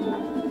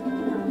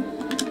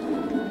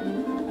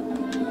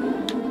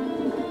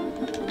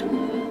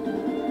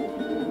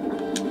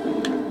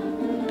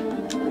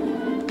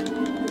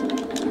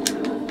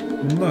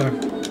 No.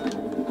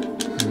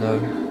 No.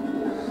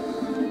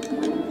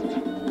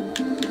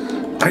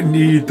 I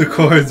need the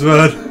coins,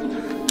 man.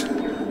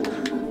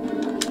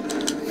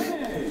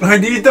 I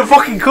need the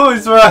fucking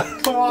coins, man.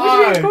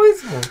 Why?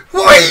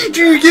 Why do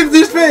you give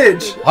this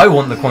bitch? I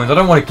want the coins. I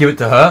don't want to give it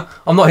to her.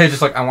 I'm not here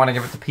just like I want to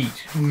give it to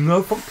Peach.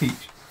 No, fuck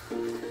Peach.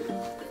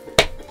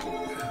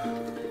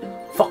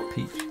 Fuck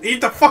Peach.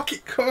 Need the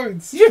fucking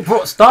coins. You just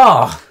brought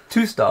star.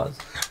 2 stars.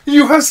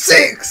 You have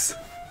 6.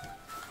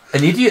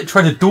 An idiot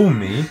tried to duel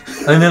me,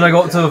 and then I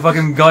got to a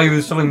fucking guy who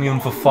was selling me on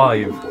for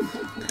 5.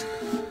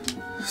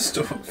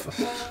 Stop.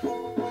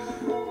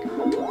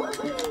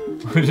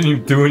 I didn't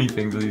even do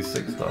anything to these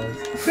 6 stars.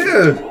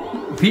 Yeah.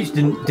 Peach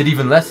did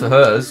even less for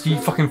hers. She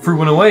fucking threw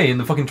one away in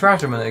the fucking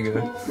trash a minute ago.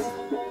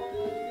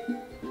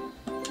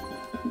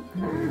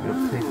 I'm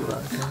gonna pay for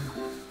that again.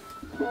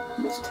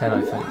 It's 10,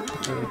 I think.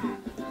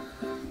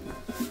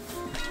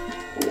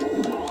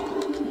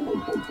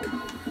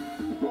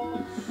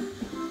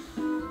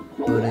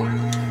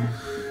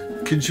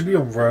 Can she be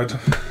on red?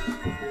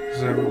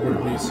 Because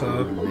everybody beats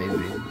her.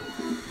 Maybe.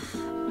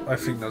 I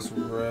think that's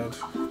red.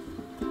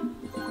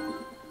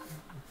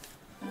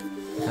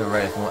 So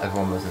red,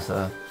 everyone versus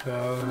her.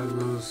 Yeah, it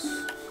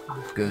was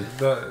Good.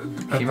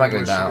 That, She might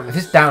go down. If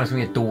it's down, it's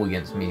gonna be a duel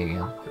against me again.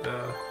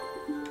 Yeah.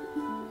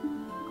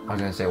 I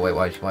was gonna say, wait,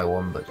 why did she buy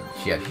one? But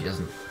she actually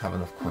doesn't have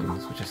enough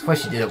coins, which I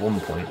suppose she did at one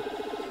point.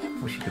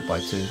 Well, she could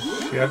buy two.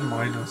 She had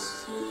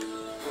minus.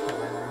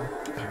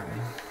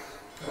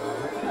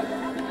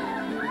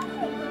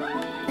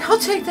 I'll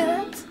take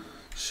that.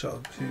 Shut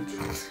up, huge.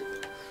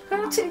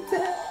 I'll take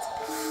that.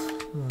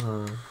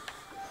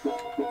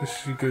 Is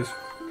she good?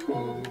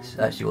 She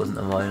actually wasn't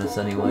a minus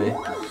anyway.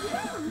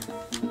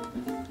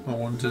 I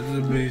wanted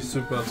to be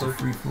so badly.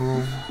 Free for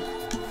all.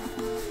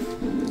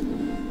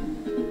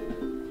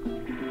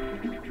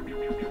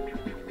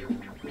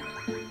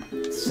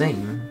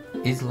 Same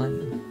is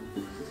lame.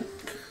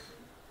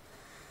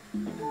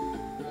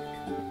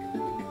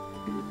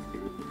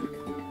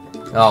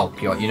 Oh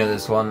god, you know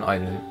this one? I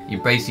know. You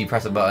basically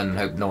press a button and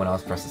hope no one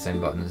else presses the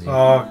same button as you.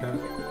 Oh, okay.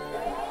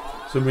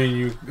 So me and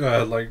you,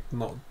 like,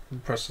 not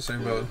press the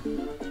same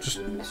button.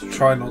 Just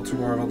try not to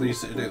worry about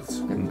these idiots.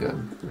 Good.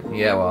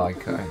 Yeah, well,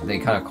 they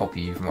kind of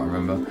copy you from what I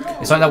remember.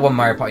 It's like that one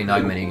Mario Party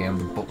 9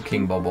 minigame with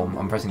King Bob on.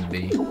 I'm pressing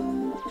B.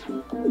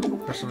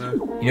 Pressing A.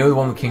 You know the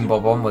one with King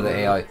Bob on where the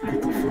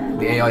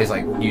AI is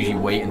like usually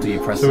wait until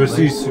you press So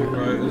something? it's these two,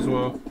 right, as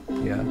well?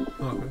 Yeah.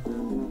 Okay.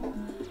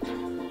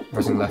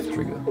 Pressing left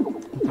trigger.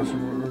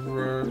 Pressing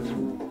right.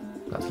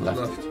 That's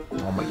left.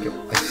 Oh my god,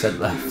 I said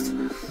left.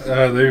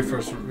 They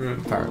first.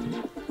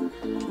 Apparently.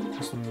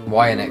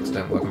 Y and X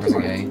don't work. I'm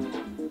pressing A.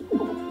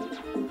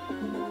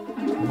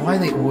 Why are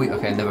they always...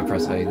 Okay, I never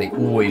press A. They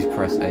always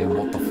press A.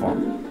 What the fuck?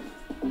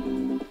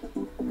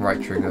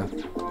 Right trigger.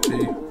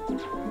 B.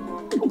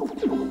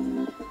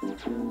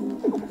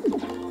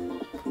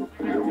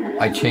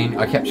 I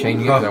kept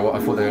changing it because I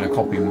thought they were going to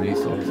copy me,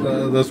 so...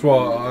 That's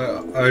what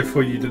I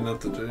thought you didn't have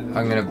to do.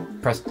 I'm going to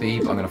press B,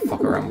 but I'm going to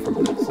fuck around from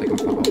this so they can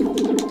fuck off.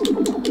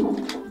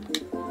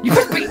 You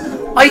pressed B!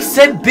 I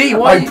said B!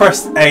 Why? I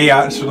pressed A,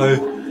 actually.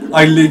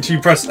 I literally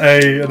pressed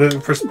A and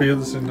then pressed B at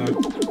the same time.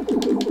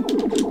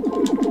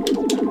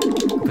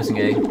 Pressing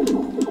A.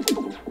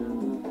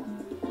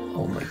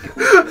 Oh my god.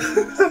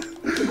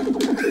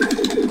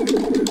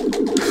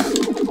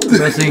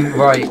 Pressing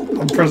right.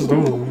 I'm pressing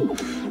all of them.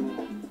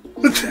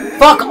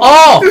 Fuck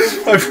off!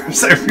 I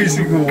press every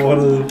single one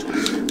of them.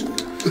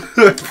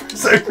 I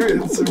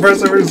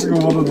press every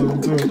single one of them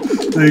until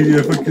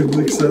they fucking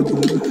accept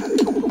it.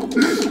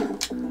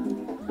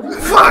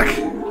 Fuck!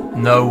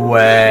 No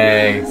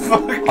way.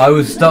 Fuck. I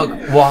was stuck.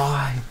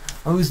 Why?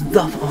 I was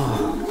stuck.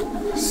 Oh.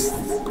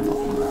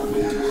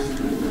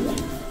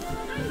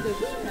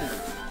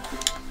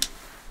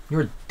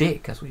 You're a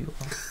dick, that's what you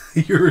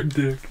are. You're a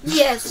dick.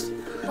 Yes!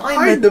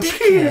 I'm the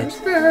penis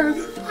man!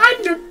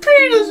 I'm the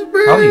penis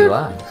man! How do you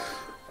laugh?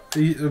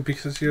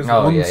 Because he has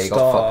Oh one yeah, he got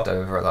star. fucked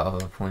over at that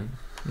other point.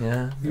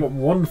 Yeah. He got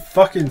one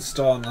fucking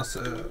star and that's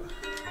it.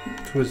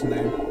 To his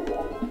name.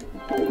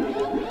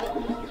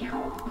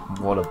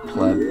 What a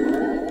pleb.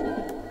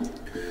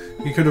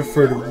 You could have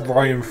thrown it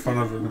right in front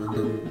of him and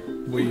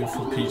then waited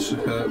for Peach to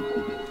hit.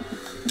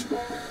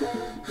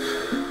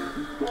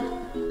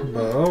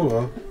 But oh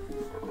well.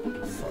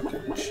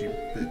 Fucking cheap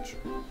bitch.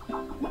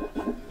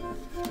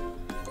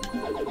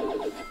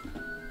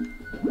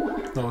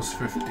 That was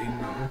 15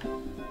 now.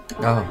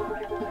 Oh.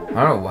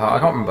 I don't know how, I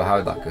can't remember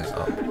how that goes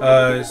up.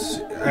 It's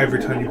every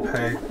time you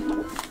pay.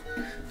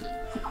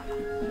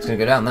 It's gonna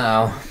go down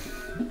now.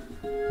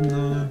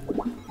 No.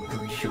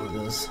 Pretty sure it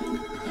does.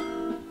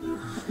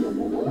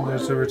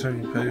 It's every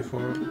time you pay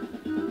for it.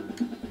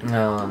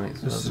 No, that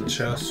makes This is a sense.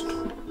 chest.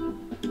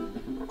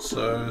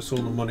 So it's all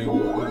the money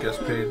what gets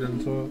paid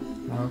into it.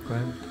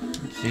 Okay.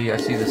 See, I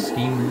see the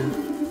scheme.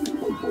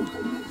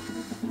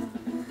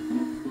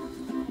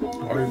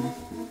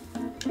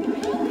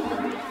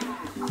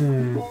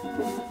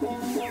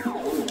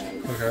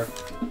 Okay.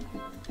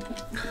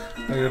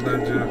 I got an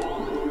idea.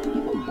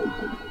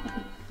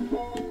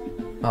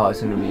 Oh,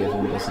 it's gonna be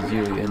everyone versus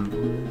you again.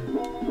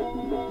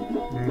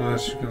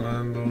 Unless you can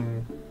land on.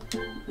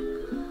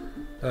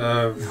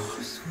 What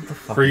the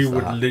fuck Free is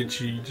would that?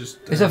 literally just.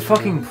 It's a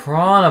fucking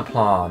piranha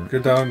plant. Go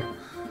down.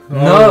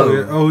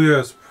 No! Oh, yeah,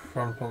 it's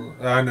front plant.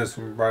 And there's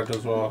some red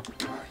as well.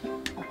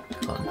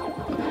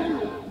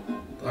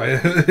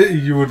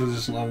 You would have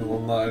just landed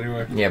on that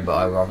anyway. Yeah, but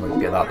I'd rather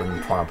get that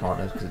than piranha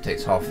planters because it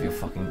takes half of your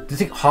fucking. Does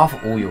it take half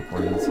of all your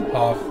coins?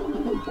 Half.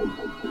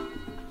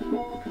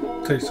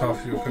 Takes half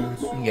of your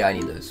coins. Yeah, I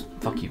need those.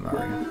 Fuck you,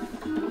 Mario.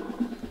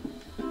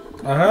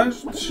 I heard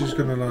she's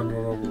gonna land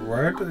on a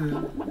red.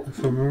 If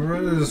I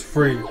remember, there's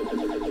free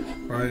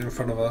right in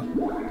front of her.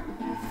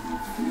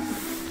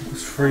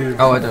 It's free.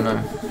 Oh, I don't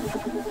know.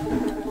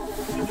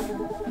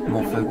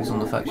 More focus on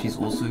the fact she's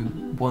also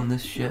won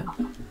this shit.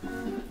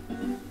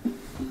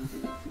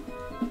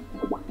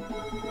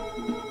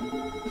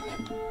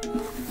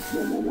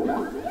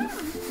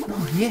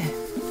 Oh yeah.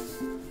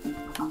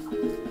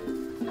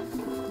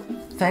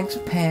 Thanks,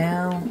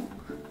 pal.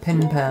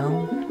 Pen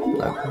pal.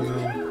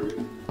 No.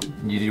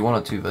 You do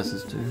want a 2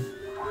 versus 2.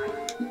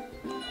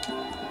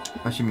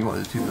 I assume you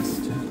wanted a 2 versus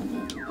 2.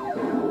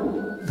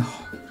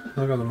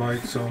 I got the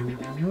mic, so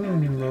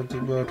not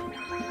too bad.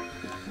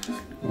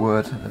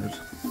 Word heard.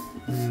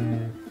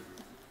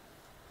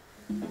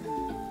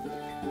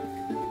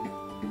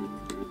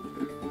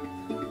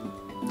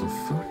 The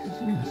fuck is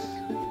this?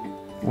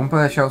 One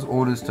player shouts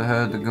orders to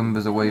herd the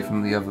Goombas away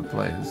from the other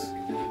players.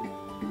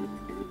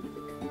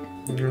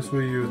 That's what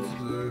you would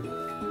do.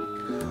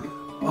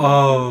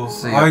 Oh,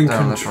 So I'm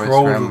down, left, right,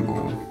 controlling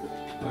scramble. them.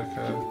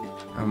 Okay.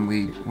 And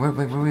we... Where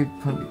we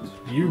punch?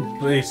 You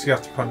basically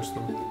have to punch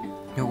them.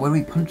 Yeah, where do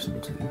we punch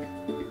them to?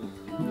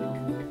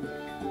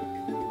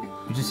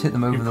 You just hit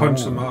them over You the punch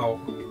wall. them out.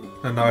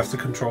 And I have to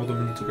control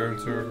them to go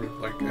to,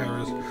 like,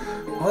 areas.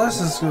 Well, this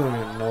is gonna be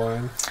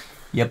annoying.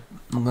 Yep,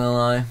 I'm gonna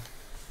lie.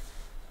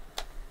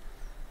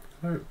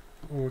 Oh,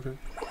 order.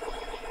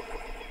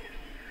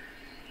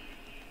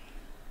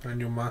 And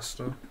your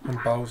master. And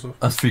Bowser.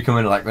 Us three come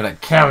in like, we're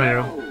like, kill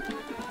you!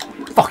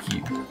 Fuck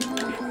you! Do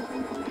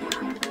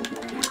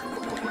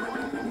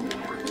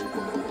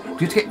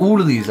you have to get all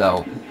of these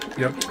out?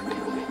 Yep.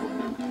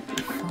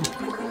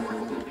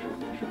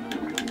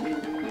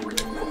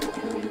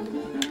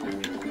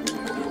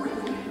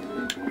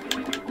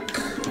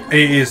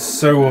 It is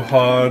so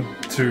hard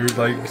to,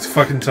 like,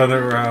 fucking turn it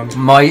around.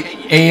 My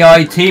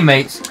AI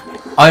teammates,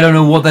 I don't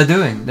know what they're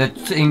doing. They're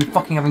sitting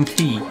fucking having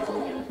tea.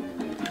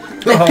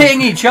 They're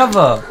hitting each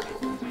other!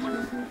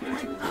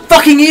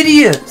 Fucking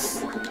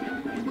idiots!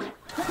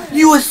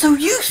 You are so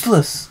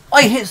useless!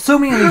 I hit so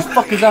many of these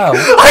fuckers out.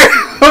 I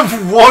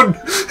have one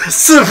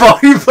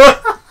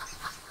survivor!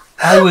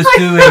 I was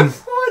doing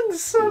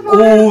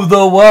all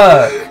the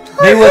work.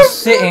 They were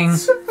sitting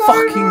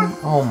fucking...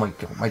 Oh my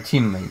god, my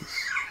teammates.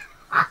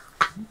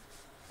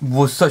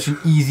 Was such an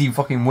easy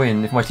fucking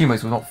win if my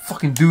teammates were not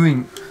fucking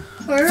doing...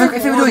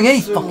 If they were doing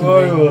any fucking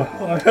thing.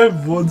 I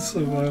have one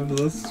survivor,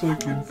 that's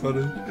fucking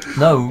funny.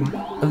 No,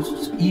 it was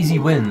just easy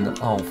win.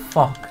 Oh,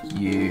 fuck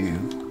you.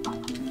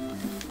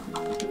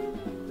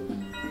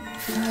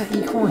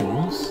 30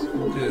 coins?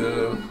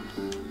 Yeah.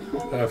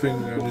 I think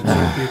only 2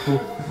 people.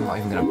 I'm not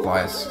even gonna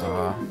buy a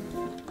star.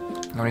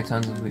 How many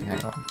turns have we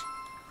hang on?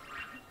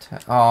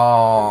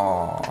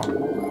 Oh.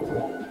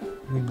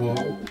 What?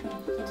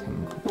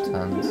 10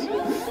 turns.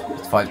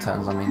 It's 5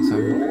 turns, I mean, so.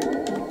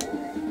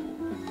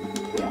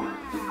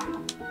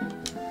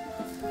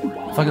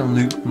 If I can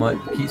loop, might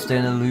keep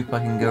staying in a loop, I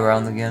can go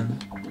around again.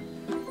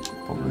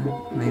 Probably,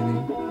 maybe.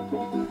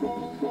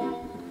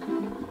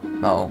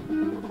 Oh.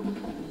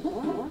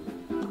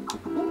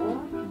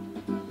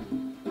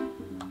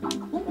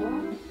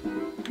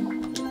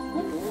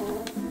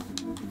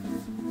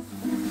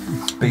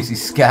 It's basically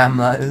scam,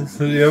 that is.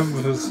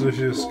 Yep, it's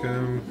literally a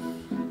scam.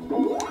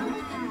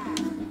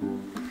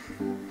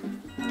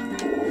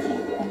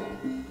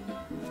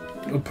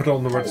 I'll put it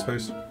on the red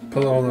space.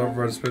 Put it on the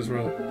red space,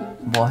 right?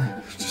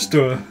 Why? Just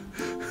do it.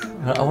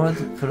 I wanted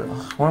to put it.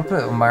 I want to put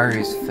it on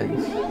Mario's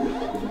face.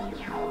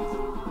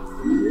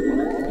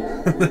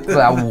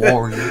 That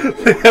warrior.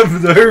 They have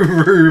no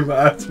room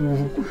at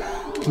all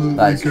to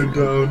That's go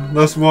true. down.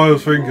 That's why I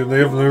was thinking they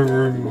have no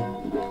room.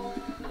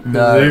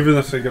 No. Even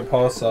if they get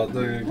past that,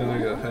 they're gonna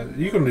get hit.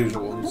 You can lose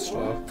 1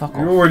 star. Fuck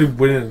You're off. already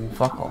winning.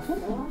 Fuck off.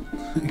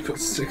 You got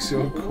 60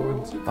 odd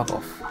coins. Fuck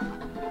off.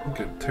 You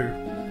get 2.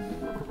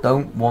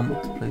 Don't want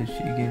to play a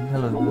shitty game.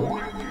 Hello, Will.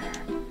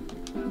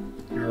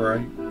 You're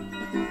right.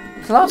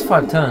 For the last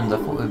 5 turns, I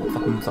thought we'd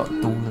fucking start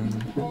dueling.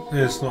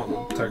 Yeah, it's not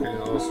technically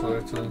the last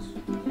 5 turns.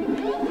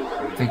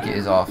 I think it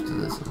is after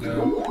this.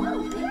 Yeah.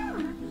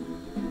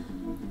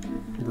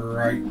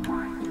 Right.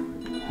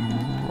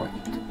 Right.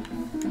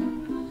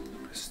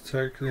 It's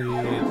technically.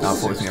 I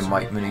thought it was going to be a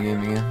mic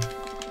minigame again.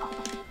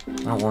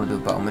 I don't want to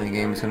do a battle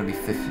minigame, it's going to be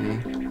 50.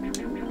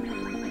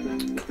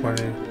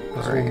 20.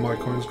 That's Right. all my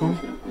coins gone.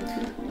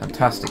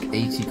 Fantastic,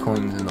 80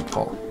 coins in the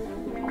pot.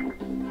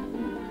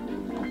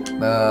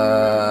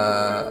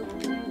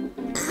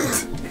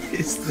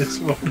 It's this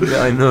one.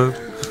 Yeah, I know.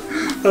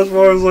 That's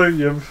why I was like,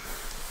 yep.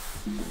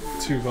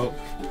 2 up.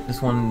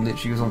 This one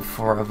literally goes on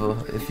forever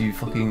if you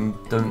fucking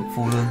don't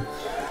fall in.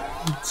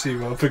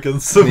 2 up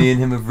against them. Me and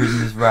him have ridden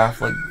this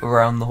raft like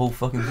around the whole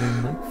fucking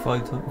thing like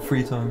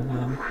 3 times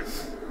now.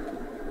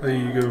 Who are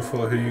you going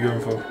for? Who are you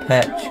going for?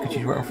 Petch, because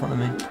she's right in front of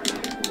me.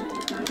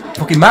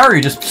 Fucking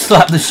Mario just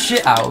slapped the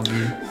shit out of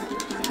you.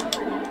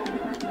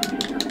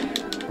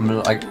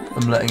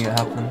 I'm letting it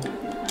happen.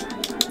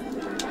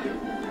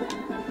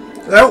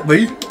 Help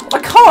me! I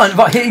can't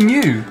without hitting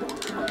you!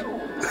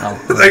 Oh.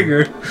 There you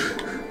go.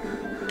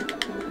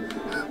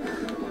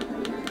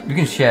 You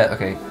can share,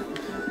 okay.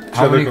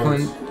 How many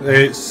coins?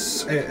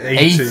 It's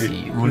 80.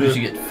 80. We'll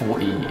literally get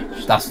 40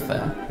 each. That's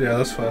fair. Yeah,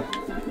 that's fair.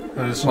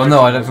 Well,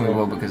 no, I don't think we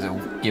will because it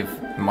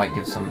might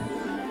give some. I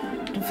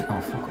don't think.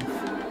 Oh, fuck off.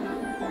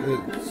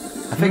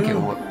 I think it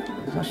will.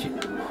 It's actually.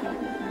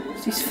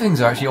 These things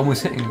are actually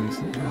almost hitting me.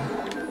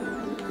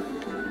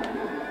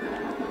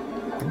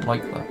 I don't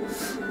like that.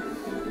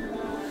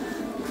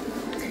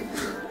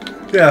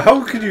 Yeah,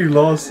 how could you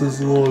last this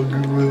long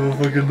with a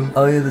fucking...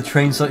 Oh yeah, the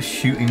train starts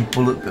shooting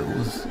bullet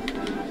bills.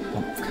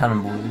 Or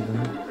cannonballs even.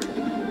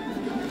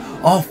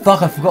 Oh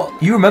fuck, I forgot.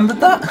 You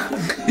remembered that?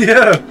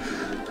 Yeah!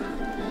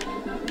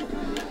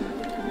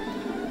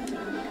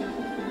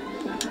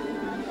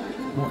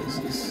 What is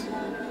this?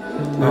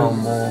 No, Oh,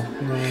 more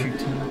no.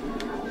 shooting.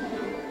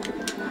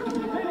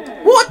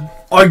 What?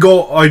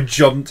 I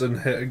jumped and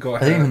hit and got I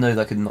hit. didn't even know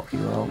that could knock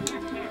you out.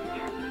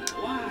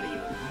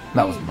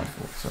 That wasn't my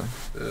fault, so.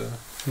 Yeah.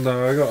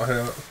 No, I got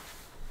hit.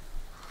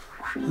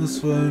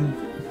 This one...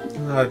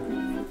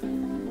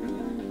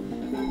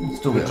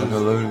 Still get like a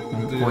load.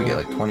 Probably get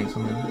like 20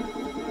 something.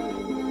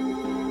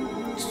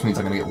 Just means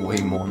I'm gonna get way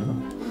more now.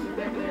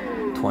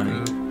 20.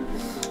 Yeah.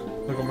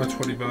 I got my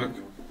 20 back.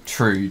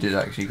 True, you did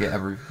actually get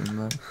everything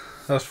back.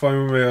 That's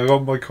fine with me, I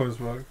got my coins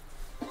back.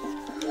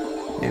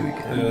 Here we go.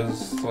 Yeah,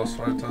 that's 5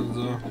 times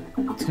there.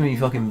 It's gonna be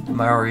fucking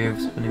Mario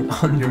spinning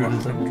 100 or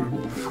something.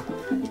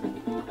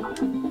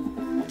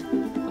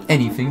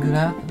 Anything could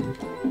happen.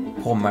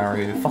 Poor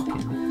Mario,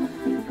 fucking.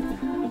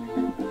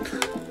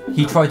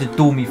 He tried to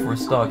duel me for a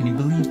star, can you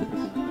believe it?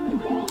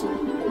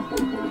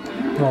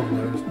 Oh,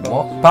 no, it's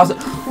What? Bowser?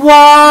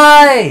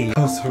 Why?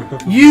 Bowser.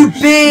 You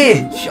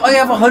bitch! I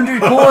have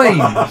 100 coins!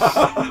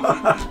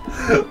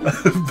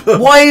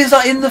 Why is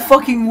that in the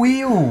fucking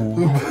wheel?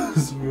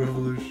 Bowser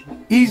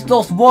Revolution. He's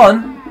lost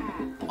 1.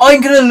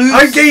 I'm gonna lose.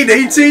 I gained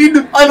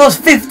 18! I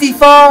lost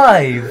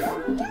 55!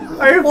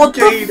 I've What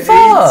the gained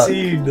fuck?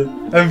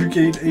 18! I've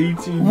gained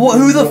 18! What?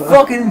 Who the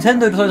fuck in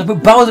Nintendo decided to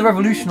put Bowser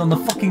Revolution on the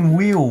fucking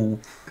wheel?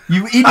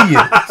 You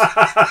idiot!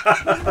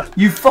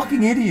 You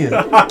fucking idiot!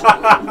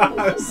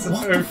 So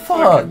What the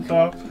fuck?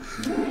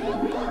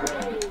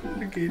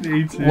 I gained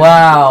 18.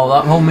 Wow,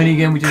 that whole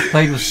minigame we just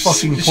played was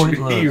fucking He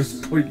pointless. was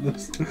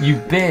pointless. You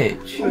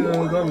bitch! Yeah,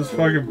 that was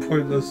fucking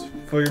pointless.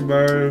 Fucking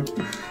Mario.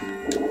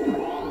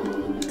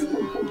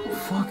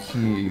 Fuck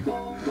you.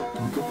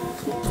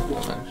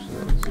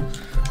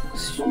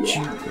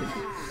 Stupid.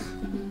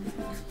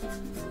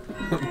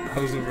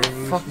 Bowser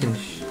Revolution. Fucking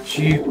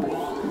stupid.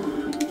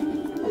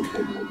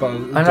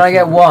 Bowser, And I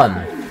get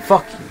 1.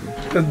 Fuck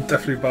you.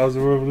 definitely Bowser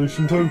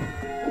Revolution too.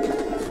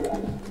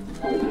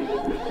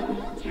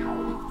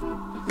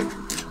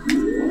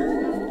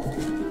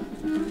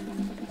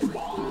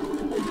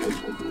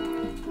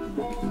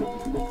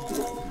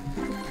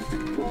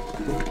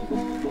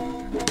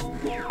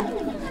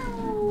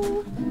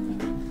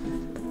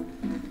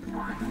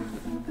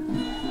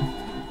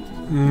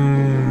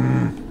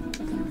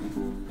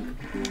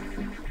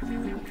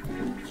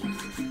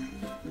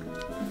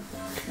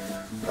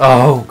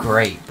 Oh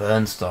great,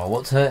 Burnstar.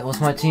 What's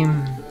my team?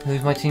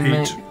 Who's my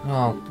teammate?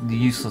 Oh, the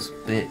useless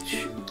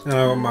bitch.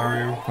 Oh,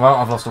 Mario. Well,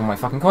 I've lost all my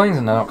fucking coins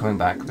and they're not coming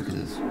back because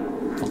it's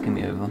fucking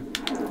me over.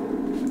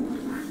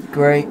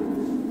 Great.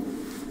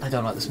 I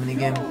don't like this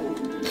minigame.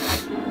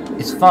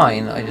 It's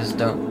fine, I just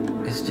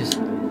don't... It's just...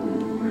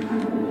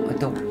 I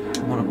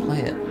don't want to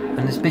play it.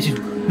 And this bitch is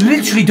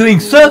literally doing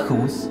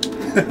circles!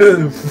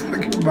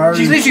 Fucking Mario.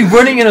 She's literally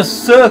running in a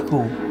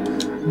circle!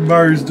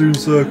 Mario's doing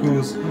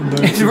circles.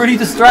 It's really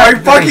distracting!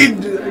 I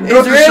fucking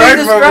got really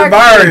distracted by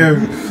Mario!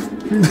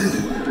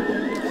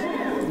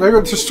 I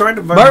got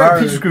distracted by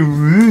Mario. Just go,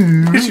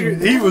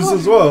 He was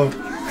as well.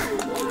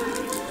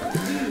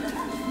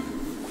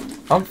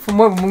 from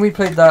when we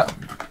played that,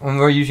 when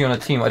we were usually on a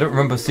team, I don't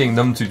remember seeing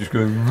them two just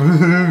going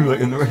like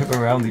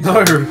around each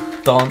other,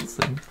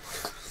 dancing.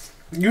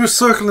 You were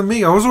circling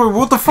me. I was like,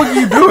 what the fuck are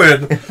you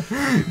doing?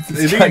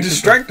 He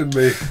distracted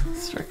me.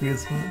 Distracting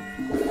as well.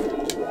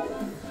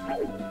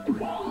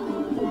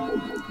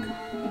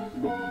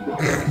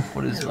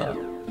 What is that?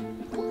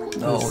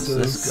 Oh, it's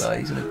this guy.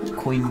 He's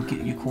gonna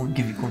give you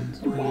coins.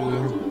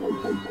 Yeah.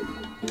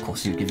 Of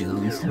course, he'd give you the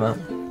least amount.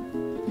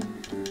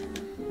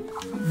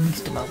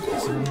 Least amount.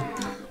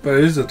 But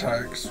his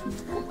attacks,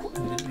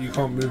 you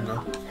can't move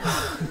now.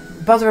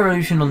 Bowser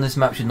Revolution on this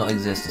map should not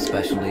exist,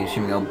 especially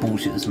assuming how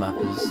bullshit this map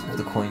is with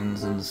the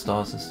coins and the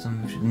star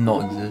system. It should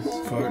not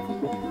exist. Fuck.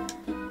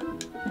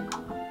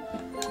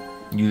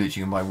 You literally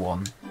can buy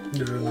 1.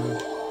 Yeah, no.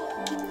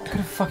 Could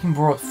have fucking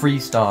brought 3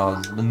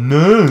 stars, but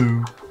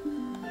no!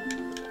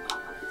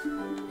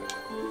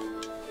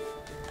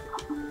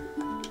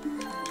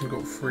 I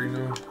got 3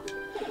 now.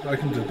 I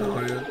can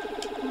deny it.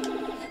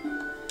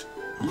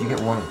 Did you get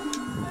 1? 1.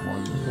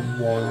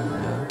 1.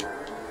 Yeah.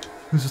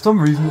 For some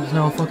reason it's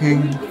now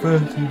fucking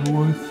 30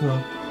 worth.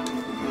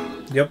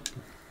 Yep.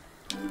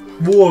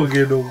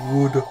 Morgan or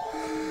wood.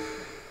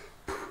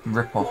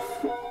 Rip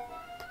off.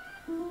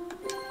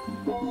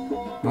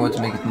 We wanted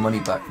to make his money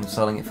back from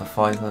selling it for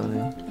 5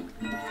 earlier.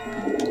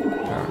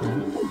 Apparently.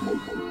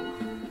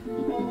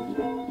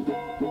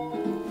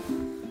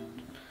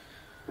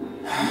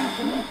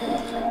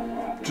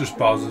 Just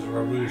Bowser's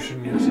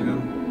Revolution, yes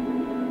again.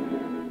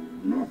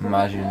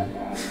 Imagine.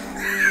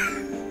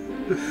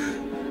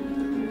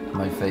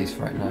 My face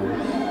right now.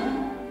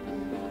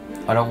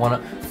 I don't wanna.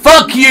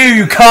 Fuck you,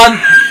 you cunt!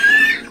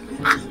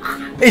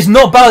 It's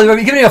not Bowser, you're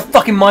giving me a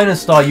fucking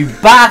minus star, you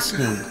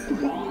bastard!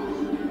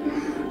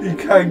 He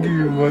can't give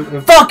you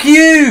one. Fuck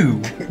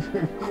you!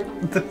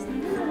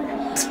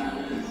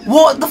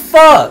 What the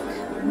fuck?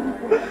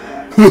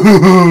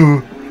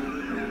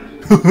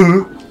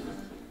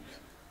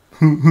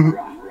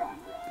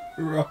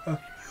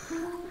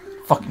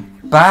 Fucking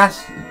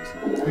bastards.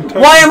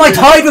 Why am I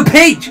tied with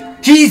Peach?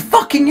 She's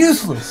fucking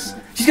useless.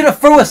 She's gonna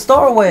throw a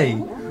star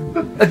away.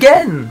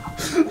 Again.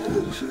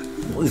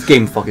 Well, this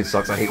game fucking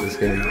sucks. I hate this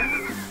game.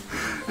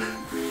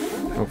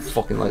 I don't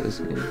fucking like this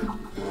game.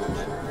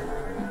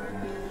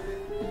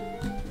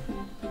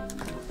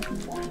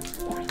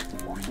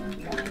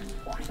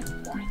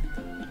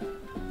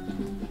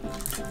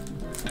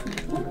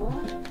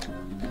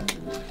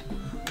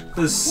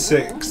 There's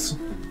 6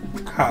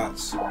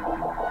 hats.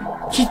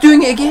 She's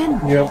doing it again.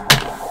 Yep.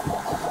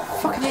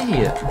 Fucking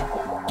idiot.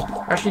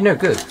 Actually, no,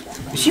 good.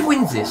 If she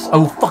wins this,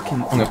 oh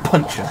fucking, I'm gonna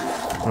punch her.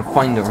 I'm gonna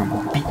find her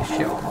and beat the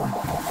shit out of her.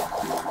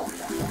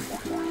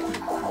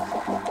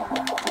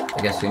 I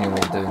guess the only way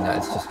of doing that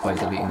is just by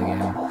deleting the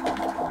game.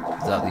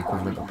 Is that the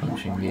equivalent of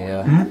punching the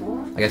AI?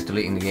 I guess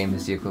deleting the game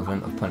is the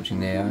equivalent of punching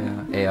the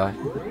AI.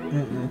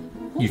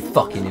 You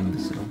fucking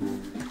imbecile.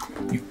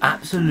 You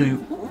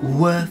absolute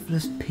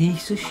worthless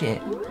piece of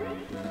shit.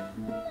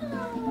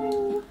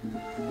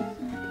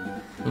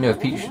 You know, if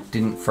Peach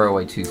didn't throw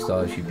away 2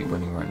 stars, she'd be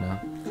winning right now.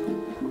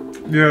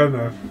 Yeah, I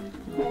know.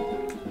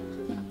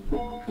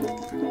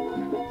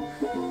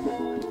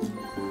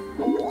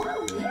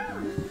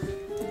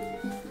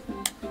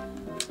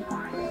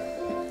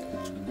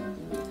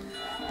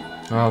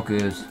 Oh,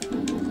 good.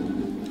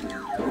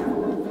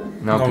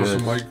 No That was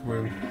good. a mic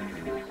win.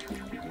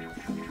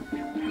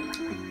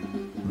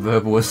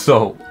 Verbal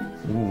assault.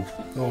 Ooh.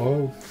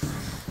 Oh.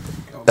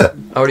 I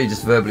already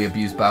just verbally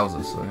abused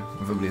Bowser, so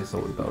I verbally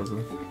assaulted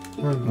Bowser.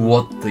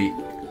 What the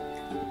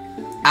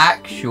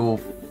actual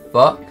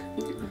fuck?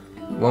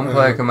 One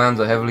player commands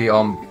a heavily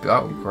armed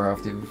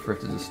battlecraft even for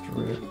it to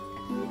destroy it.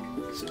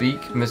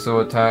 Speak, missile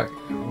attack,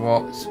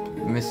 what?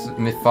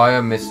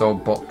 Fire, missile,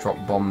 bot drop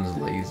bombs,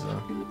 laser.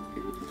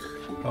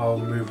 I'll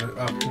move it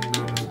up and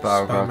down.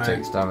 Battlecraft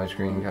takes damage,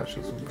 green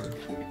catches something.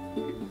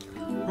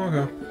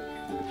 Okay.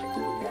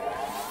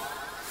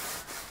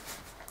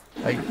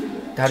 Hey,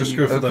 how do Just you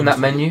go for open them. that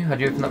menu? How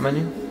do you open that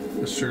menu?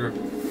 That's true.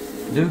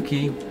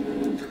 Dookie.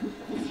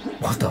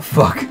 What the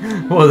fuck?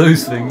 What are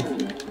those things?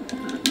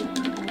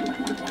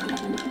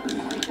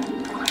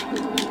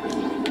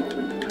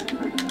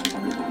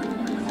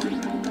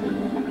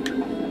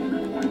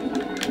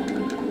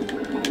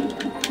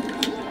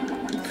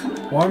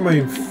 Why am I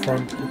in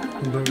front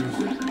of those?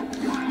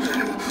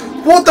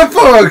 What the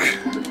fuck?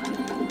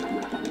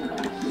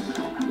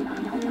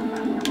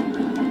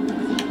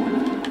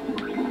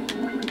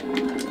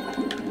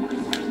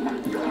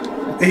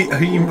 Hey,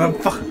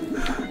 fuck.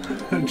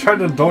 I'm trying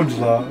to dodge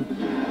that.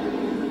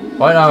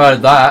 Why not out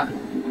of that?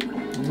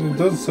 It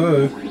does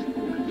so.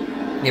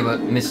 Yeah,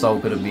 but missile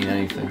could have been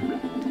anything.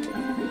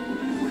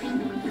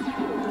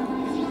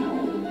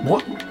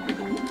 What?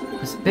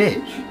 This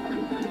bitch.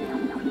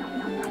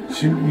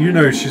 You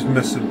know she's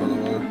missing, by the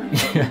way.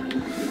 Yeah.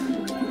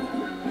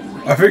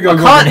 I think I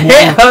can't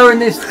hit her in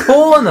this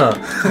corner!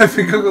 I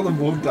think I got the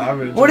more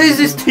damage. What is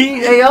this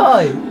team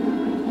AI? I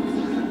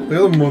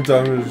got the more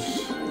damage.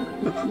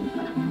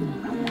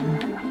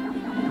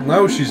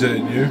 Now she's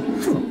hitting you.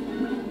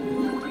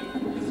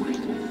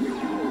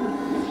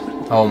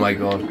 Oh my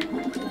god.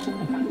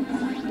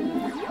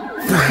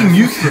 Fucking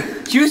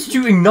useless. She was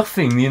shooting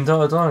nothing the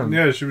entire time.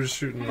 Yeah, she was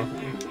shooting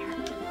nothing.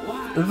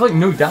 There was like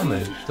no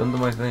damage done to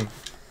my thing.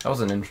 That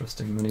was an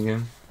interesting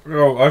minigame.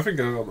 Oh, I think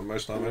I got the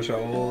most damage out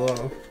of all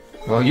that.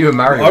 Well, you were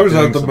Mario. I was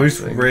at the doing most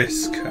something.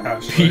 risk,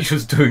 actually. Peach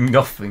was doing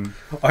nothing.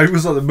 I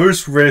was at the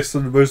most risk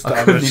and the most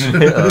I couldn't damage.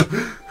 even hit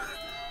her.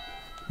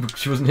 But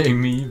she wasn't hitting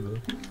me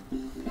either.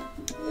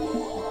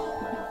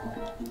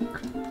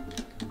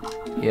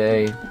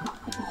 Yay.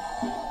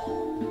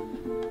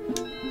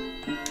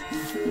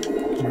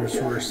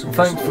 Most risk and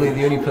Thankfully, most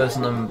the only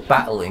person I'm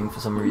battling for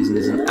some reason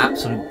is an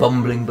absolute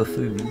bumbling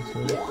buffoon. So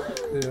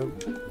yeah.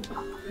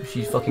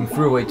 she fucking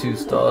threw away 2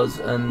 stars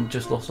and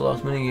just lost the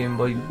last minigame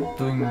by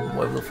doing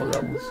whatever the fuck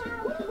that was.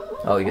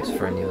 Oh, he gets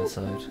thrown the other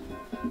side.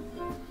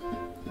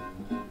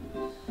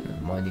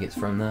 Never mind, he gets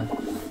thrown there.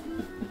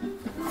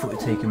 Thought we'd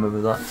take him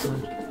over that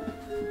side.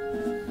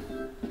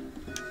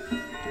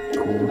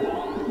 Cool.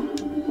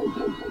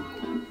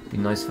 Be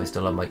nice if I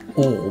still had my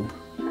orb.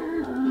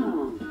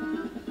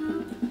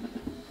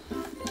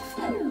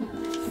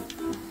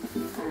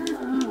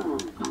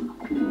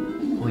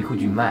 Oh, he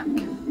called you Mac. Yep.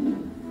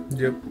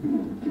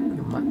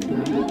 You're Mac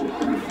now.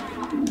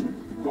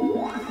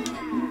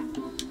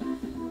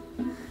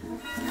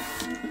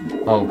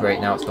 Oh great,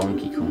 now it's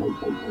Donkey Kong.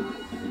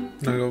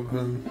 No,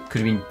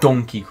 Could have been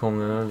Donkey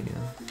Kong earlier.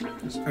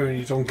 it's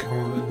only Donkey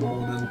Kong in the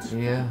morning.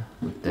 Yeah,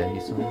 good day.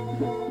 So.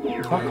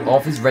 Fuck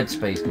off, his red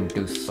space can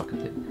go suck a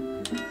dick.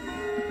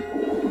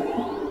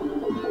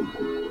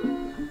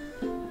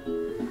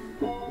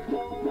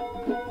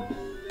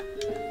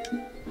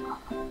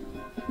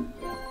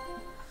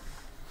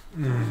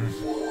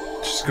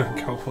 Just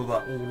gonna go for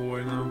that all the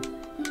way now.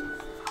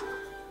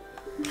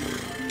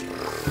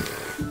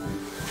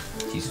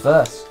 She's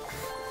first.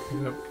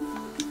 Yep.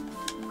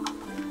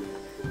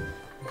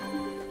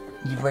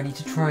 You ready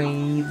to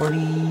trade,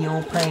 buddy,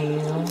 or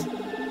pal?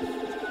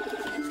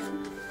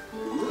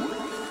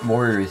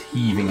 Warrior is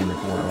heaving in the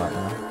corner right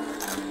now.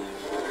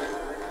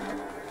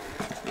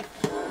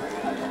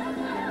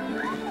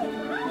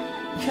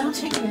 You can't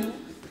take me.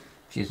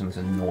 She's the most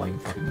annoying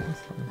fucking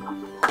monster.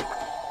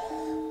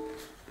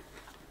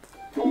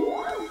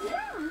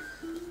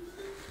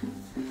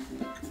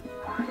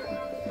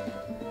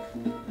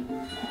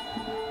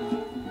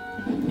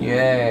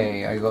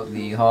 Yay, I got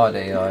the hard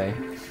AI.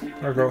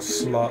 I got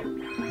slut.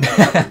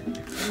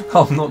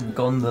 I'm not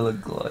gondola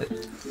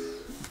glide.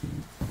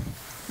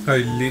 I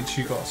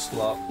literally got a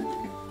slut.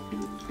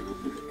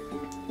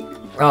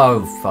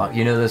 Oh fuck,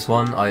 you know this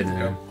one? I do.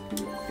 Yeah.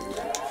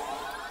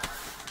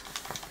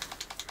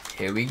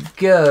 Here we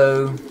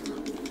go.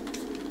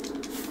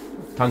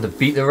 Time to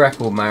beat the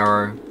record,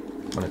 Marrow,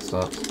 when it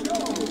starts.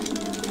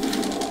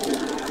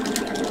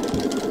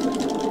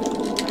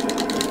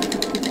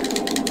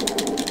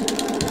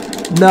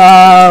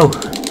 No!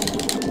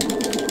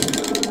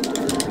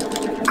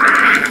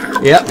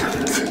 Yep.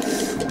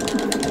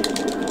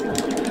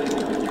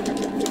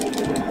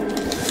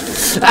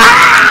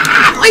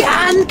 Ah! My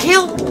hand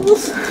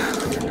kills!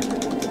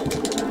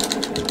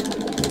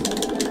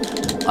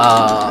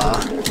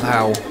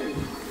 Wow.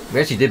 We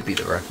actually did beat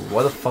the record.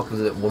 Why the fuck was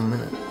it at 1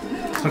 minute?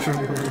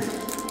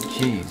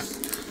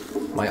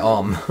 Jeez. My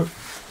arm.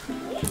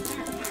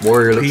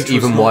 Warrior looks Peach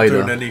even was not wider.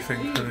 doing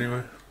anything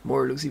anyway.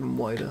 Warrior looks even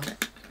wider.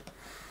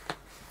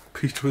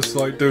 Peach was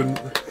like doing.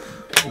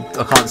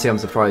 I can't say I'm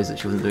surprised that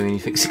she wasn't doing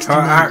anything. Her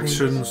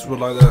actions were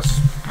like this.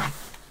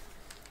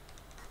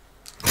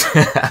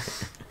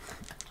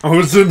 I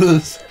was doing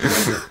this.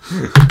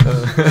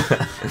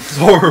 It's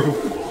horrible.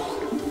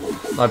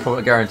 I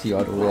probably guarantee you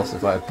I'd have lost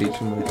if I had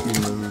Peach in my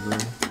team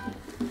members.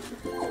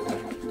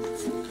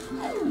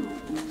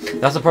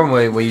 That's the problem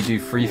where you do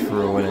free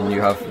for all and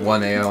you have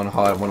one AI on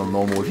hard, one on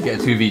normal. If you get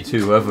a 2v2,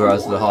 whoever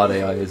has the hard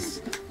AI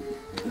is,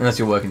 unless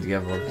you're working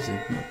together, obviously.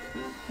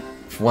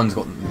 If one's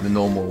got the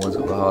normal, one's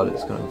got the hard,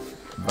 it's kind of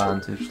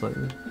advantage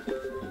slightly.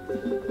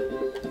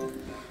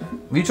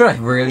 Were you trying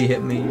to really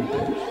hit me,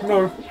 bitch?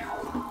 No.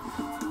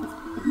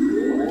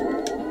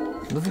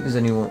 I don't think there's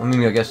anyone. I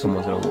mean, I guess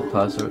someone's gonna walk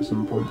past her at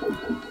some point.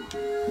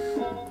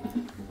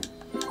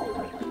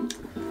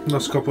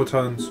 Last couple of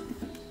turns.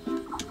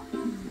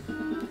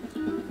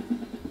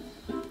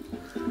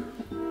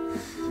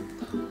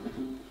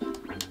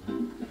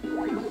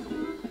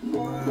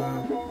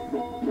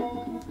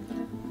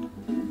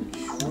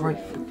 Right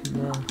fucking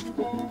there.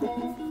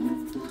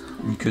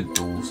 You could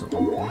duel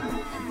something.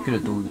 You could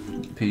have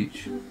dueled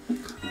Peach.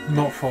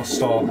 Not for a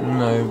start.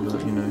 No,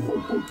 but you know.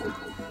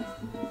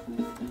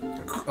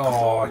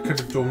 Oh, I could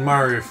have done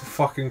Mario for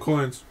fucking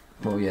coins.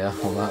 Well, yeah,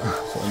 all that.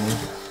 That's what I mean.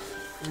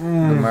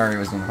 The Mario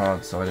isn't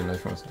hard, so I didn't know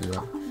if I wanted to do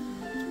that.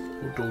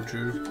 Or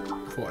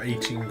Doju for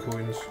 18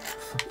 coins.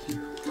 Fuck you.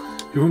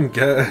 You wouldn't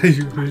care.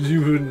 you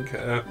wouldn't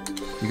care.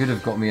 You could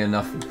have got me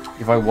enough.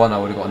 If I won, I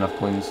would have got enough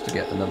coins to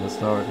get another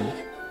star, I think.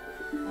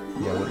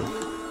 Yeah, I would have.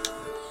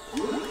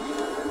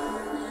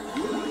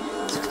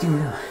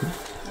 69.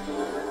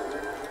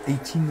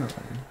 89.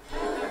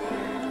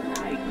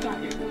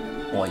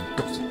 Oh, I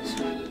got it.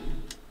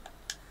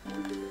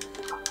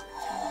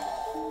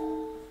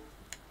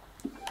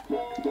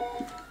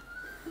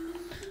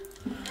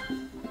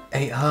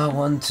 Eight,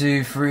 1,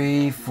 2,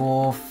 3,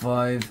 4,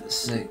 5,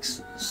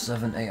 6,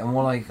 7, 8.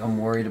 I'm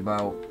worried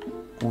about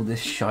all this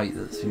shite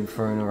that's been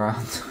thrown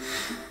around.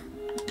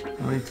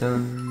 How many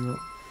turns?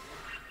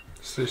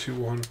 Station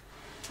 1.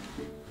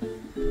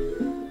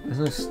 There's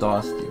no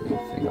star stealing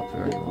thing up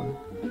here anymore.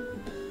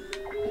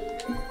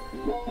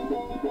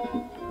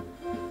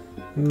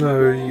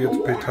 No, you have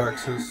to pay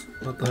taxes.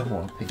 I don't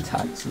want to pay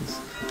taxes.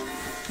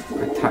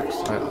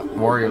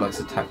 Warrior likes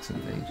to tax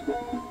invade.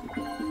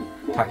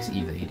 Tax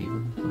evade even.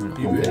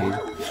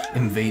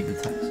 Invade the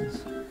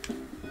taxes.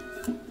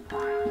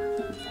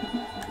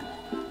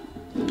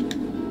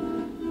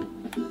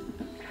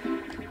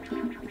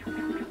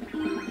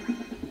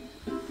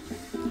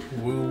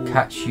 We'll...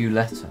 Catch you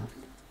later.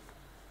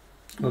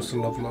 That's a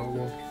love letter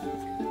one.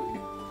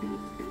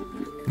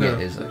 Yeah,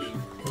 it is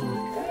actually.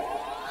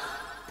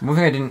 One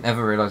thing I didn't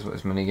ever realise about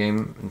this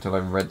minigame until I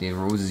read the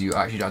rules is you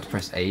actually don't have to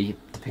press A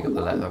to pick up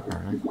the letter,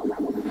 apparently.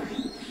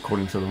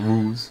 According to the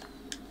rules.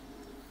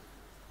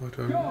 I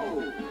don't.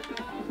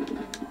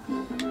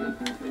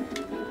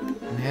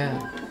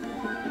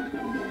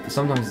 Yeah.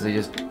 Sometimes they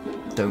just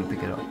don't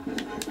pick it up.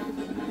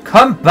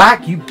 Come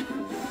back, you...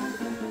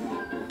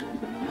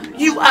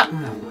 You up! Oh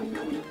my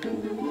god.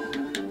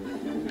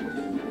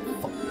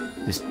 Fuck.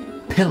 This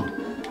pillow.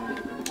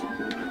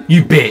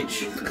 You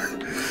bitch!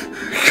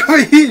 Come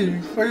here,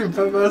 you fucking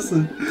bad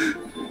bastard.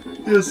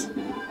 Yes.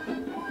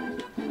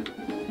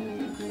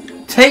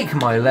 Take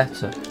my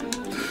letter.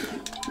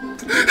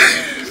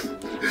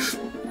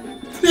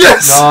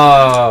 Yes!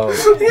 No!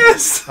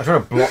 Yes! I tried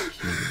to block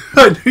you. I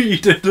knew you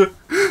did.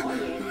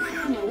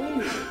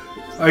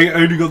 I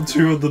only got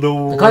 2 of the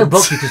normal ones. The guy who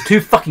blocked me because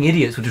 2 fucking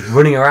idiots were just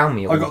running around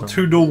me. I got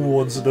 2 normal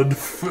ones and then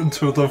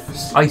 2 of the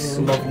ice.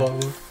 lava.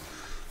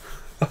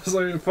 I was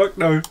like, fuck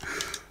no.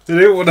 They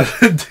didn't want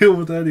to deal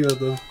with any of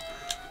them.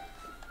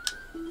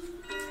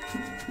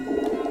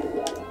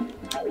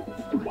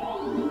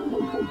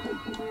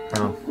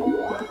 Oh.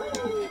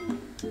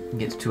 He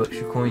gets 2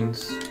 extra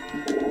coins. I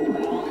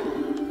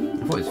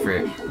thought it was 3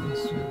 extra coins.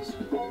 Yes.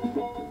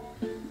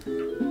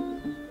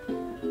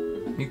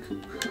 You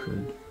could.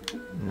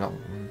 Not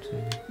 1,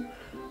 2,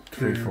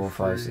 3, 4,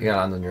 5. 6. You gotta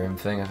land on your own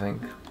thing, I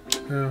think.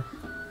 Yeah.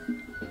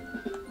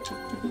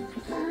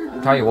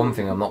 I'll tell you one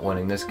thing, I'm not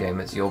winning this game,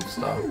 it's the Orb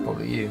Star.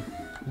 Probably you.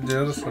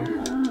 Yeah, that's fine.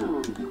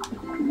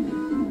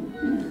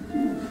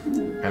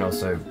 And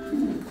also,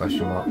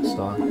 question mark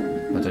star. I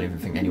don't even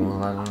think anyone will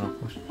land on a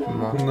question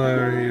mark.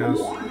 No, he is.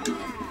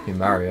 You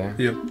Mario?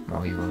 Yep.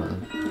 Oh, you won it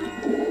then.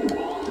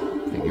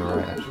 I think you're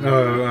right, actually.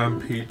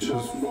 Oh, Peach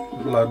is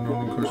landing on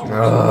the question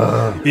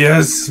mark.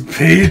 Yes,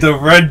 P, the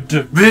red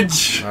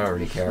bitch! I don't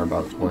really care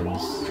about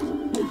coins.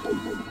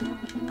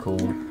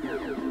 Cool.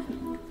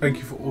 Thank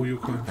you for all your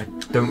coins. I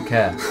don't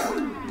care.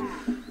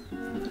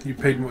 You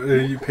paid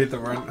the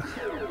rent.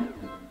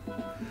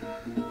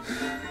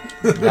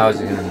 Now is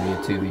it going to be a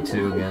 2v2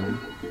 again?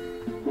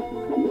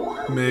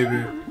 Maybe.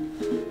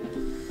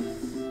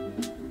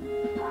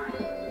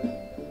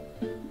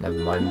 Never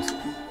mind.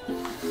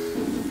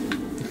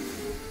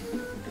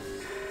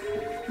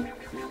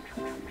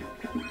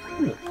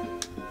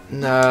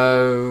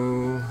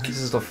 No, this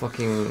is the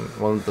fucking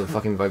one with the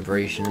fucking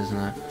vibration, isn't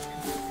it?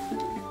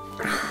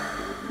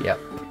 Yep.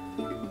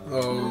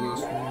 Oh,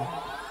 this one,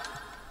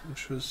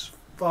 which was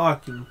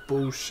fucking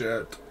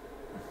bullshit.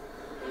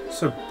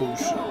 So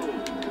bullshit.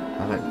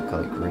 I like the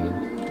colour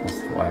green. That's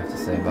what I have to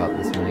say about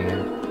this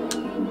minigame.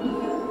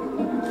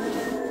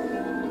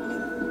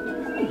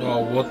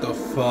 Oh, what the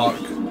fuck?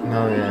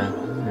 Oh yeah,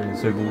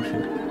 so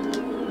bullshit.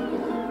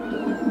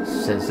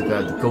 Says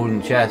about the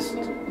golden chest.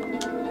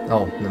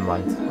 Oh, never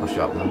mind. I'll shut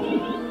up now.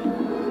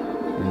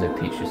 Even though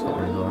Peach just got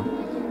one as well.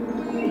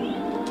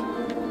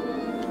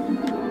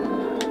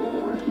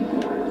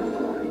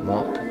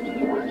 What?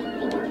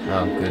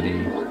 Oh, goody.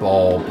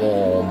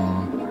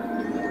 Bomb.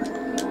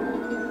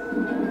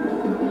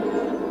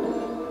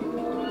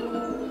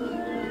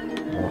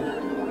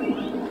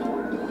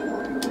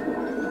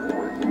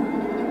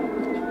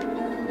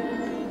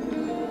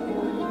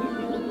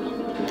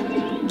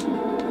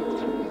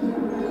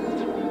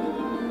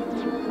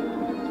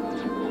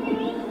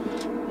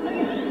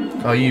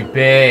 Oh, you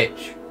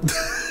bitch!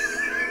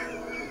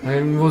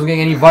 I wasn't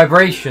getting any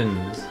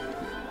vibrations.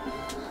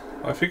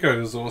 I think I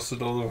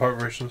exhausted all the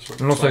vibrations from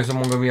I'm not saying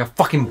someone gonna be a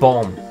fucking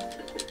bomb.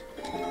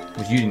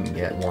 Which you didn't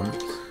get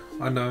once.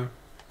 I know.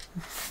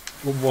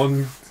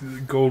 One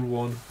gold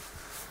one.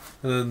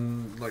 And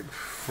then, like,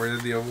 3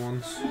 of the other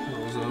ones. That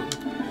was it.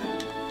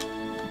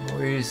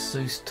 Where is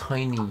so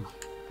tiny?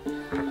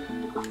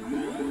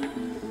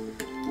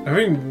 I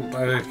think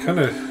I kind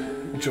of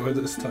enjoy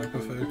this type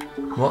of thing.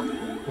 What?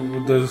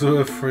 There's 3,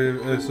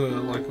 it's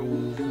like all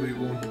wheat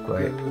one.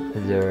 Great.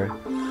 Zero.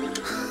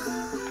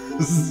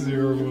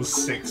 0 or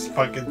 6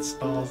 fucking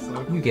stars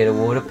though. You get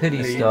award a pity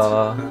 8,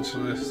 star.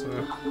 actually, so.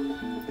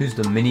 Who's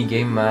the mini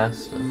game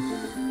master?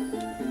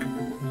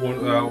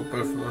 One out,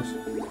 both of us.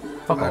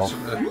 Fuck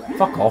actually. off.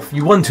 Fuck off.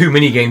 You won 2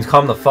 mini games,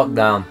 calm the fuck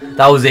down.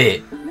 That was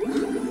it.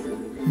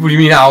 What do you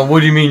mean now?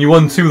 What do you mean you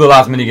won 2 of the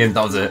last mini games,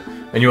 that was it?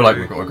 And you're like,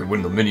 I could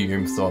win the mini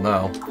game star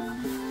now.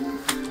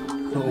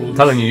 I'm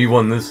telling you, you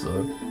won this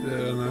though. Yeah,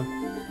 I know.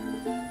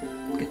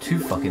 Get too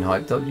fucking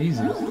hyped up,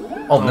 Jesus.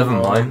 Oh, never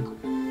mind.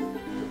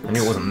 I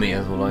knew it wasn't me,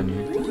 that's all I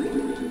knew.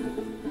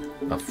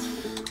 Oh.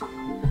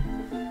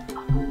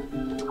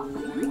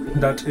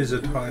 That is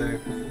a tie.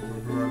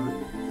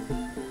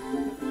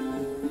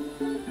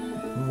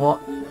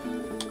 What?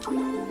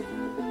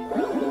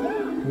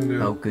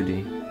 Yeah. Oh,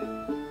 goody.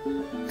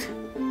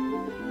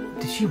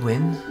 Did she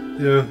win?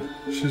 Yeah,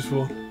 she's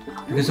won.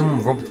 Because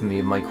someone robbed me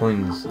of my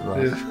coins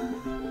last. Yeah.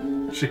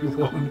 She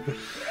won.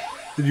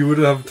 And you would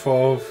have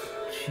 12.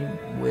 She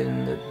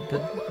win,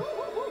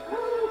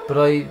 but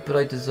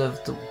I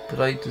deserve to.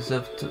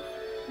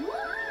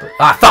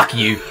 Ah, fuck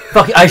you!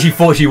 Fuck! I actually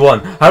thought she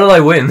won. How did I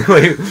win?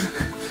 Wait,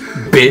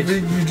 bitch.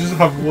 You just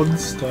have 1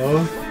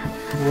 star.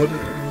 What?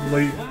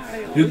 Like,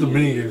 you had the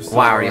minigame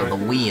star. Wario the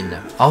win.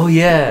 Oh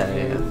yeah.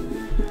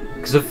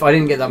 Because if I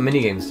didn't get that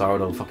minigame star, I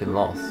would have fucking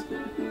lost.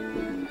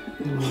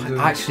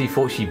 I actually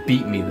thought she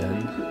beat me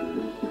then.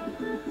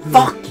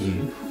 Fuck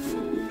you.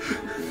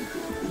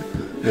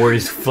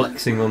 Warriors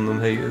flexing on them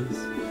haters.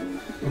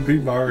 I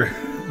beat Mario.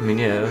 I mean,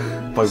 yeah,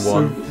 by 1.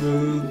 So,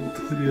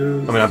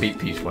 yeah. I mean, I beat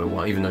Peach by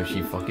 1, even though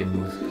she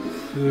fucking was.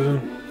 Yeah.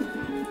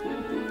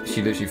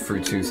 She literally threw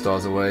 2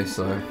 stars away,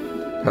 so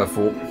her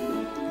fault.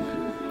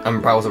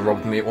 And Bowser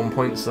robbed me at one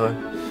point, so.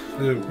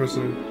 Yeah,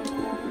 precisely.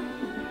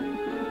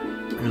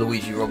 And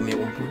Luigi robbed me at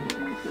one point.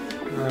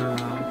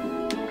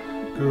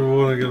 Good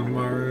one again,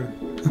 Mario.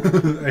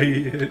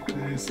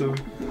 87.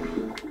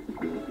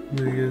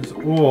 Minions.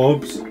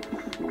 Orbs.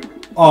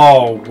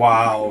 Oh,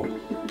 wow.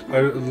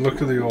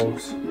 Look at the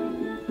orbs.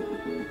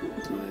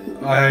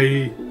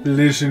 I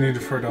literally need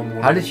to throw down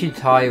one. How did she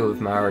tie with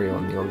Mario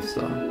on the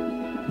All-Star?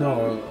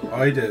 No,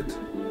 I did.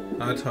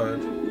 I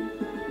tied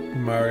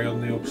Mario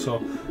on the All-Star.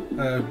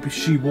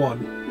 She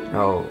won.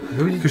 Oh,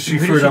 who did she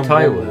she threw down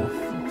tie one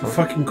with? The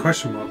fucking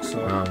question mark, so.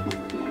 Oh.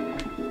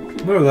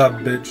 Remember that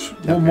bitch.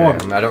 Okay,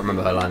 1-1. I mean, I don't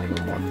remember her landing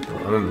on one, but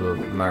I remember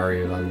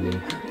Mario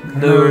landing.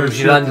 No,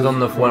 she landed on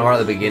the one right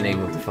at the beginning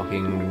with the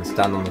fucking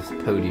stand on the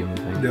podium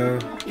thing. Yeah.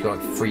 She got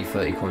like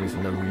 330 coins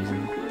for no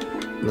reason.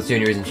 That's the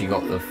only reason she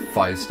got the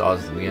 5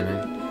 stars at the beginning.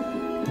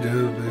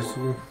 Yeah,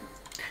 basically.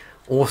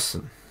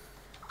 Awesome.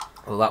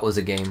 Well, that was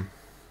a game.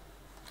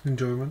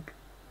 Enjoyment.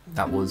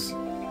 That was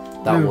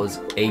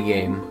a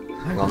game.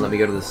 Hang on, let me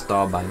go to the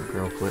star bank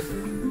real quick.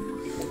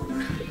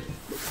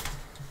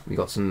 We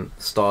got some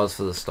stars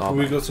for the star bank.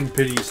 We got some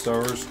pity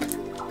stars.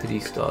 Pity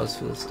stars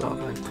for the star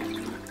bank.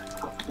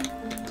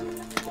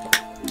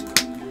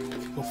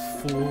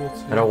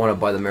 I don't want to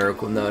buy the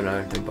miracle. No,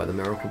 don't buy the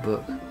miracle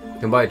book. You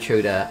can buy a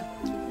Chodette.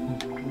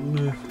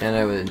 I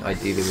know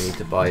ideally we need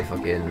to buy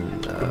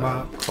fucking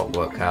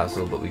Clockwork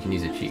Castle, but we can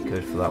use a cheat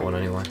code for that one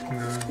anyway.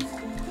 Yeah.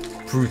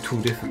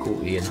 Brutal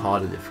difficulty and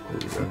harder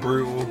difficulty though.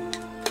 Brutal.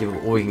 Yeah,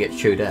 or we can get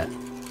Chodette.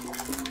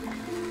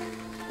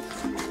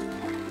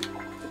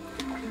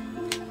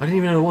 I didn't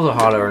even know there was a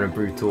harder and a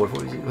brutal.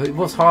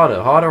 What's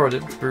harder? Harder or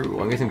brutal?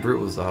 I'm guessing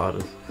brutal is the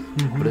hardest.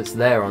 But it's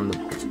there on the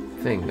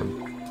thing.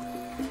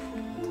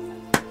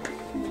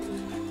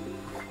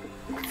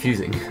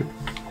 Confusing.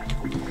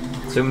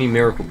 So many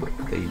miracle book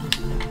pages,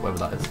 whatever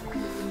that is.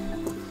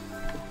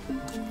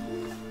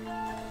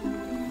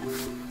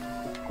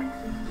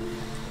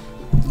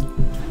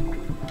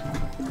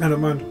 I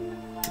don't mind.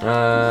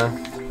 I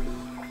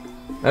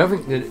don't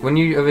think that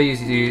whenever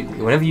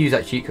you use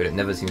that cheat code, it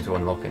never seems to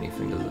unlock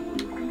anything, does it?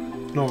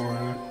 Not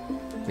really.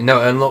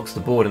 No, it unlocks the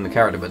board and the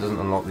character, but it doesn't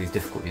unlock these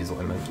difficulties. Is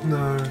what I meant.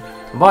 No.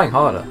 I'm buying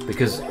harder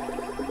because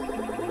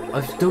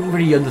I don't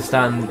really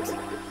understand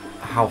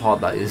how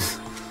hard that is.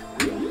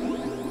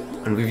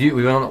 And we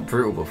were not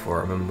brutal before,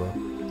 I remember.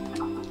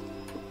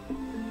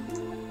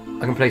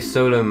 I can play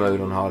solo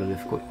mode on harder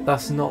difficulty.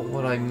 That's not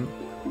what I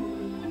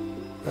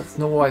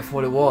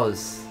thought it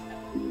was.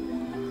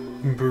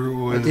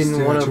 Brutal. I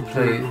didn't want to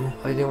play.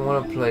 I didn't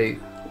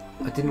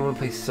want to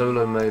play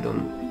solo mode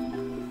on.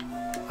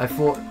 I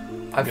thought.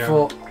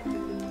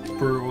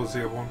 Brutal was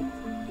the other one.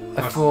 I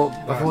thought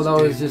that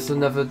was just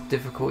another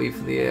difficulty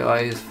for the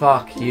AIs.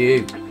 Fuck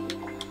you.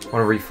 I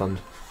want a refund.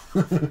 I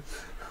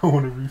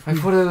want a refund. I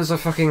thought it was a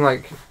fucking I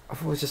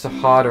thought it was just a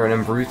harder and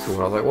then brutal.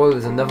 And I was like, well,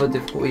 there's another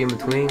difficulty in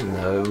between.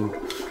 No.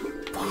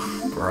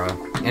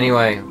 Bruh.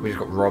 Anyway, we just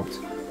got robbed.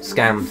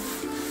 Scammed.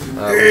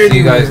 See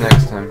you guys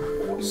next time.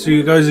 See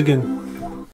you guys again.